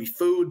music. There'll be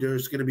food.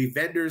 There's going to be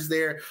vendors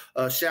there.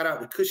 Shout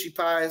out to Cushy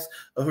Pies,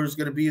 who's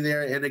going to be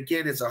there. And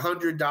again, it's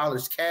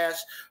 $100 cash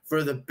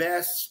for the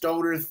best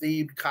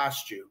stoner-themed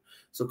costume.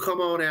 So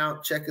come on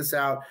out. Check us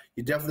out.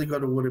 You're definitely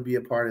going to want to be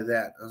a part of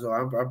that. So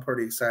I'm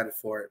pretty excited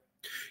for it.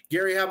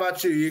 Gary, how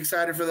about you? You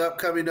excited for the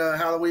upcoming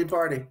Halloween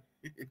party?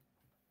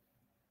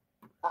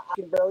 I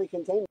can barely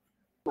contain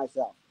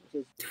myself, which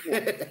is...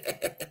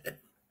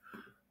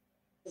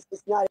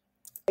 It's not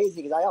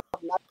easy because I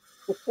often not.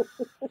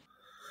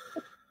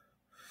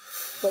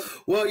 But,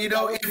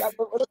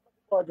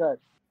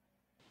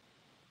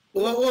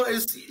 well,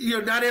 it's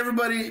not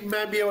everybody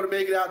might be able to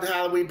make it out to the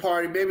Halloween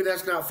party. Maybe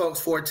that's not folks'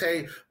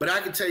 forte, but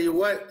I can tell you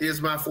what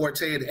is my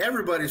forte and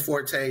everybody's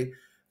forte.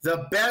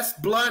 The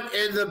best blunt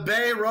in the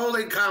Bay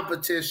rolling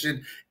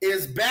competition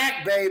is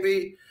back,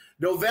 baby.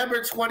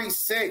 November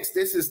 26th.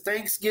 This is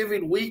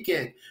Thanksgiving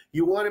weekend.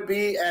 You want to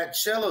be at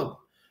Chillum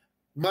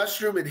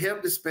Mushroom and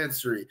Hemp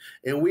Dispensary,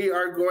 and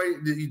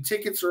the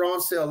tickets are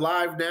on sale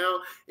live now.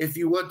 If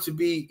you want to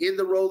be in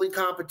the rolling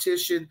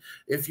competition,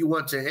 if you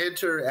want to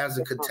enter as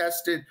a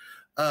contestant,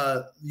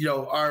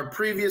 our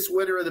previous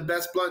winner of the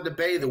best blunt in the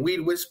Bay, the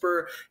Weed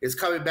Whisperer, is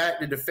coming back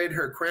to defend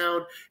her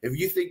crown. If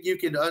you think you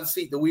can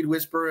unseat the Weed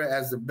Whisperer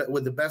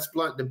with the best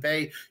blunt in the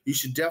Bay, you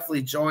should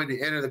definitely join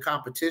and enter the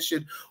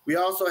competition. We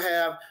also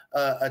have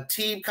a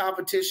team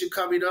competition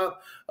coming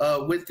up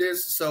with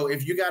this. So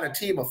if you got a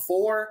team of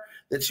 4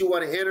 that you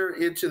want to enter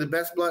into the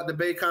best blunt in the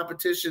Bay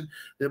competition,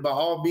 then by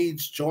all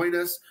means join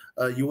us.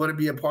 You want to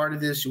be a part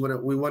of this.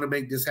 We want to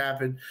make this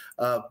happen.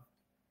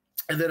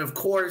 And then, of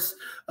course,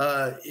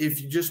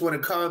 if you just want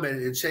to come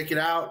and check it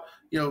out,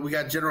 we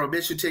got general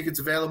admission tickets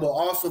available,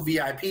 also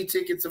VIP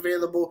tickets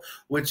available,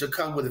 which will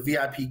come with a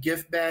VIP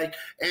gift bag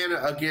and,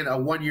 again, a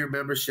 1-year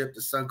membership to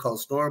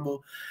Suncoast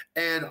Normal.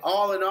 And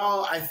all in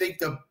all, I think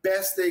the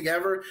best thing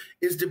ever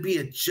is to be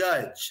a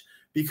judge,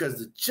 because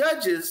the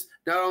judges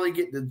not only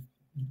get to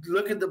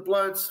look at the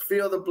blunts,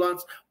 feel the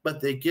blunts,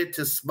 but they get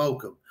to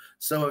smoke them.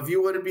 So if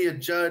you want to be a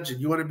judge and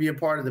you want to be a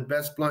part of the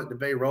best blunt in the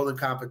Bay rolling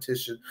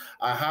competition,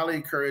 I highly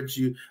encourage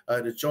you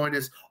to join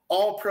us.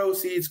 All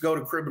proceeds go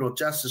to criminal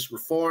justice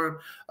reform.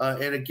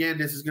 And again,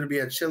 this is going to be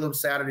at Chillum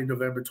Saturday,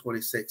 November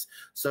 26th.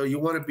 So you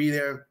want to be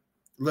there.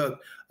 Look,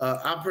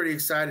 I'm pretty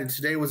excited.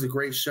 Today was a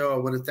great show. I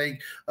want to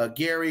thank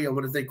Gary. I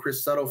want to thank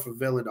Chris Suttle from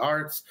Villain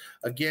Arts.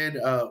 Again,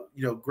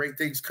 great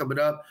things coming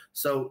up.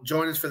 So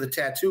join us for the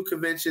tattoo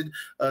convention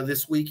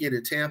this weekend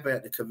in Tampa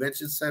at the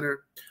Convention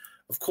Center.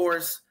 Of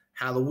course,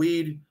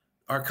 Halloweed,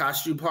 our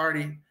costume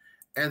party.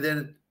 And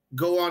then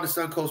go on to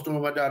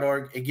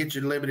suncoastnormal.org and get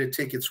your limited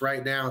tickets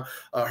right now.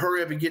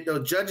 Hurry up and get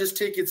those. Judges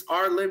tickets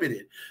are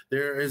limited.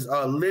 There is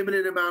a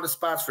limited amount of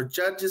spots for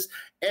judges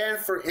and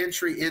for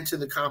entry into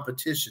the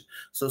competition.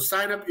 So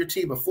sign up your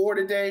team before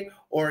today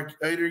or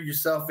enter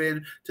yourself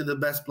in to the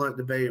Best Blunt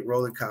Debate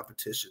Rolling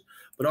Competition.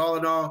 But all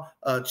in all,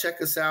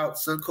 check us out,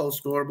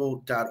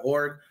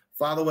 suncoastnormal.org.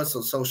 Follow us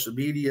on social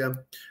media.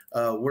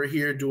 We're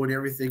here doing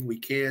everything we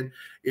can.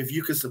 If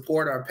you can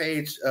support our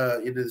page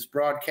in this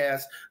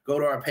broadcast, go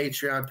to our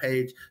Patreon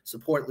page,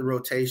 support the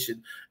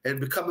rotation, and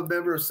become a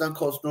member of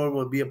Suncoast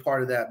Normal and be a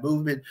part of that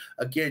movement.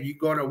 Again, you can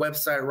go on our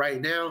website right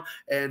now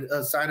and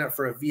sign up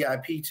for a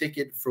VIP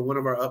ticket for one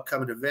of our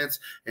upcoming events,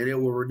 and it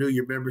will renew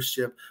your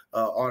membership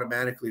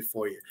automatically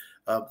for you.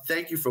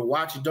 Thank you for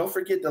watching. Don't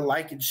forget to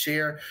like and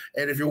share.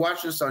 And if you're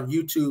watching us on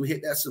YouTube,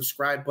 hit that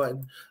subscribe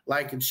button,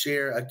 like and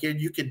share. Again,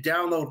 you can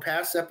download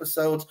past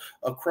episodes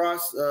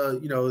across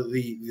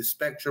the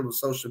spectrum of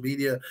social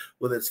media,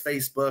 whether it's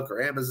Facebook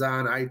or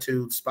Amazon,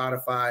 iTunes,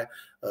 Spotify,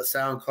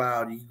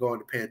 SoundCloud. You can go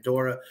into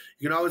Pandora.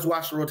 You can always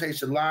watch the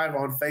rotation live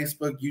on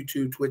Facebook,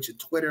 YouTube, Twitch, and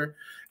Twitter,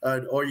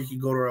 or you can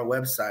go to our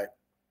website.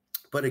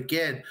 But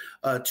again,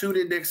 tune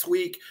in next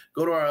week.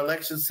 Go to our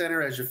election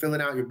center as you're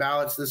filling out your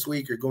ballots this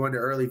week. You're going to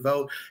early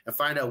vote and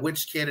find out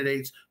which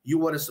candidates you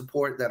want to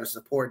support that are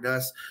supporting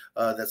us,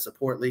 that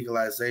support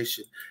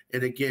legalization.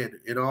 And again,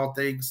 in all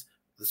things,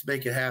 let's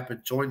make it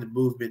happen. Join the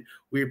movement.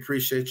 We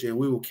appreciate you, and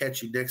we will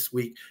catch you next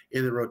week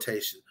in the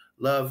rotation.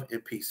 Love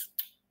and peace.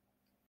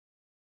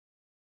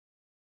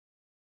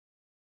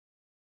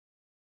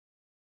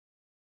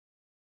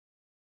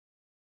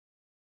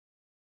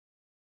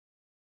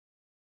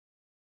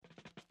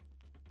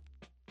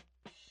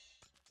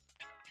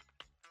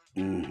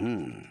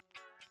 Mm-hmm.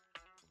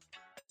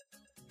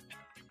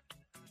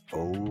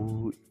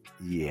 Oh,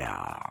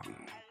 yeah.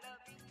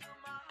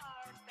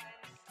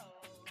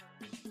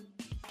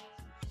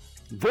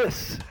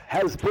 This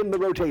has been The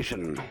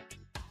Rotation,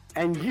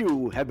 and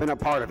you have been a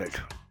part of it.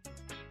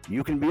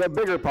 You can be a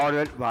bigger part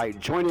of it by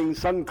joining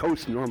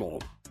Suncoast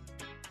Normal.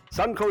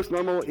 Suncoast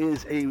Normal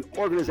is an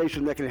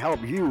organization that can help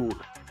you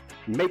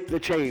make the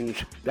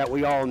change that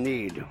we all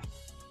need.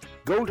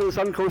 Go to the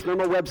Suncoast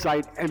Normal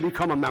website and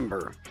become a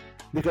member,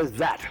 because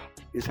that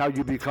is how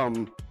you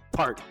become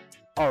part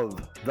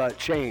of the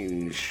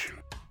change.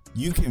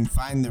 You can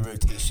find the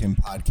Rotation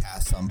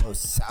podcast on both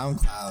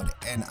SoundCloud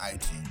and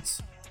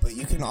iTunes, but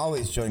you can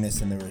always join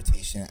us in the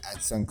rotation at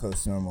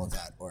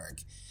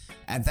suncoastnormal.org.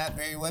 At that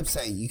very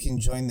website, you can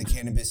join the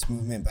cannabis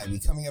movement by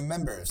becoming a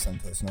member of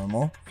Suncoast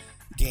Normal,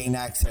 gain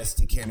access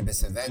to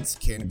cannabis events,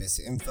 cannabis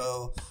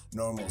info,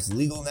 Normal's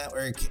legal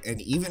network,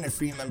 and even a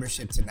free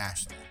membership to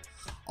National,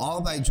 all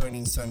by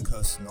joining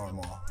Suncoast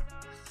Normal.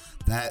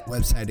 That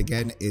website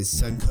again is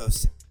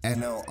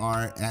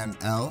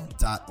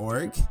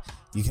suncoastnorml.org.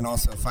 You can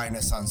also find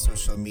us on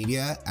social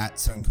media at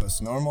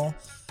Suncoast Normal.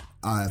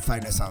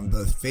 Find us on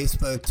both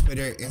Facebook,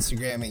 Twitter,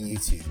 Instagram, and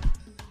YouTube.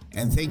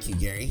 And thank you,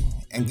 Gary,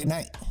 and good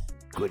night.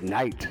 Good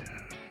night.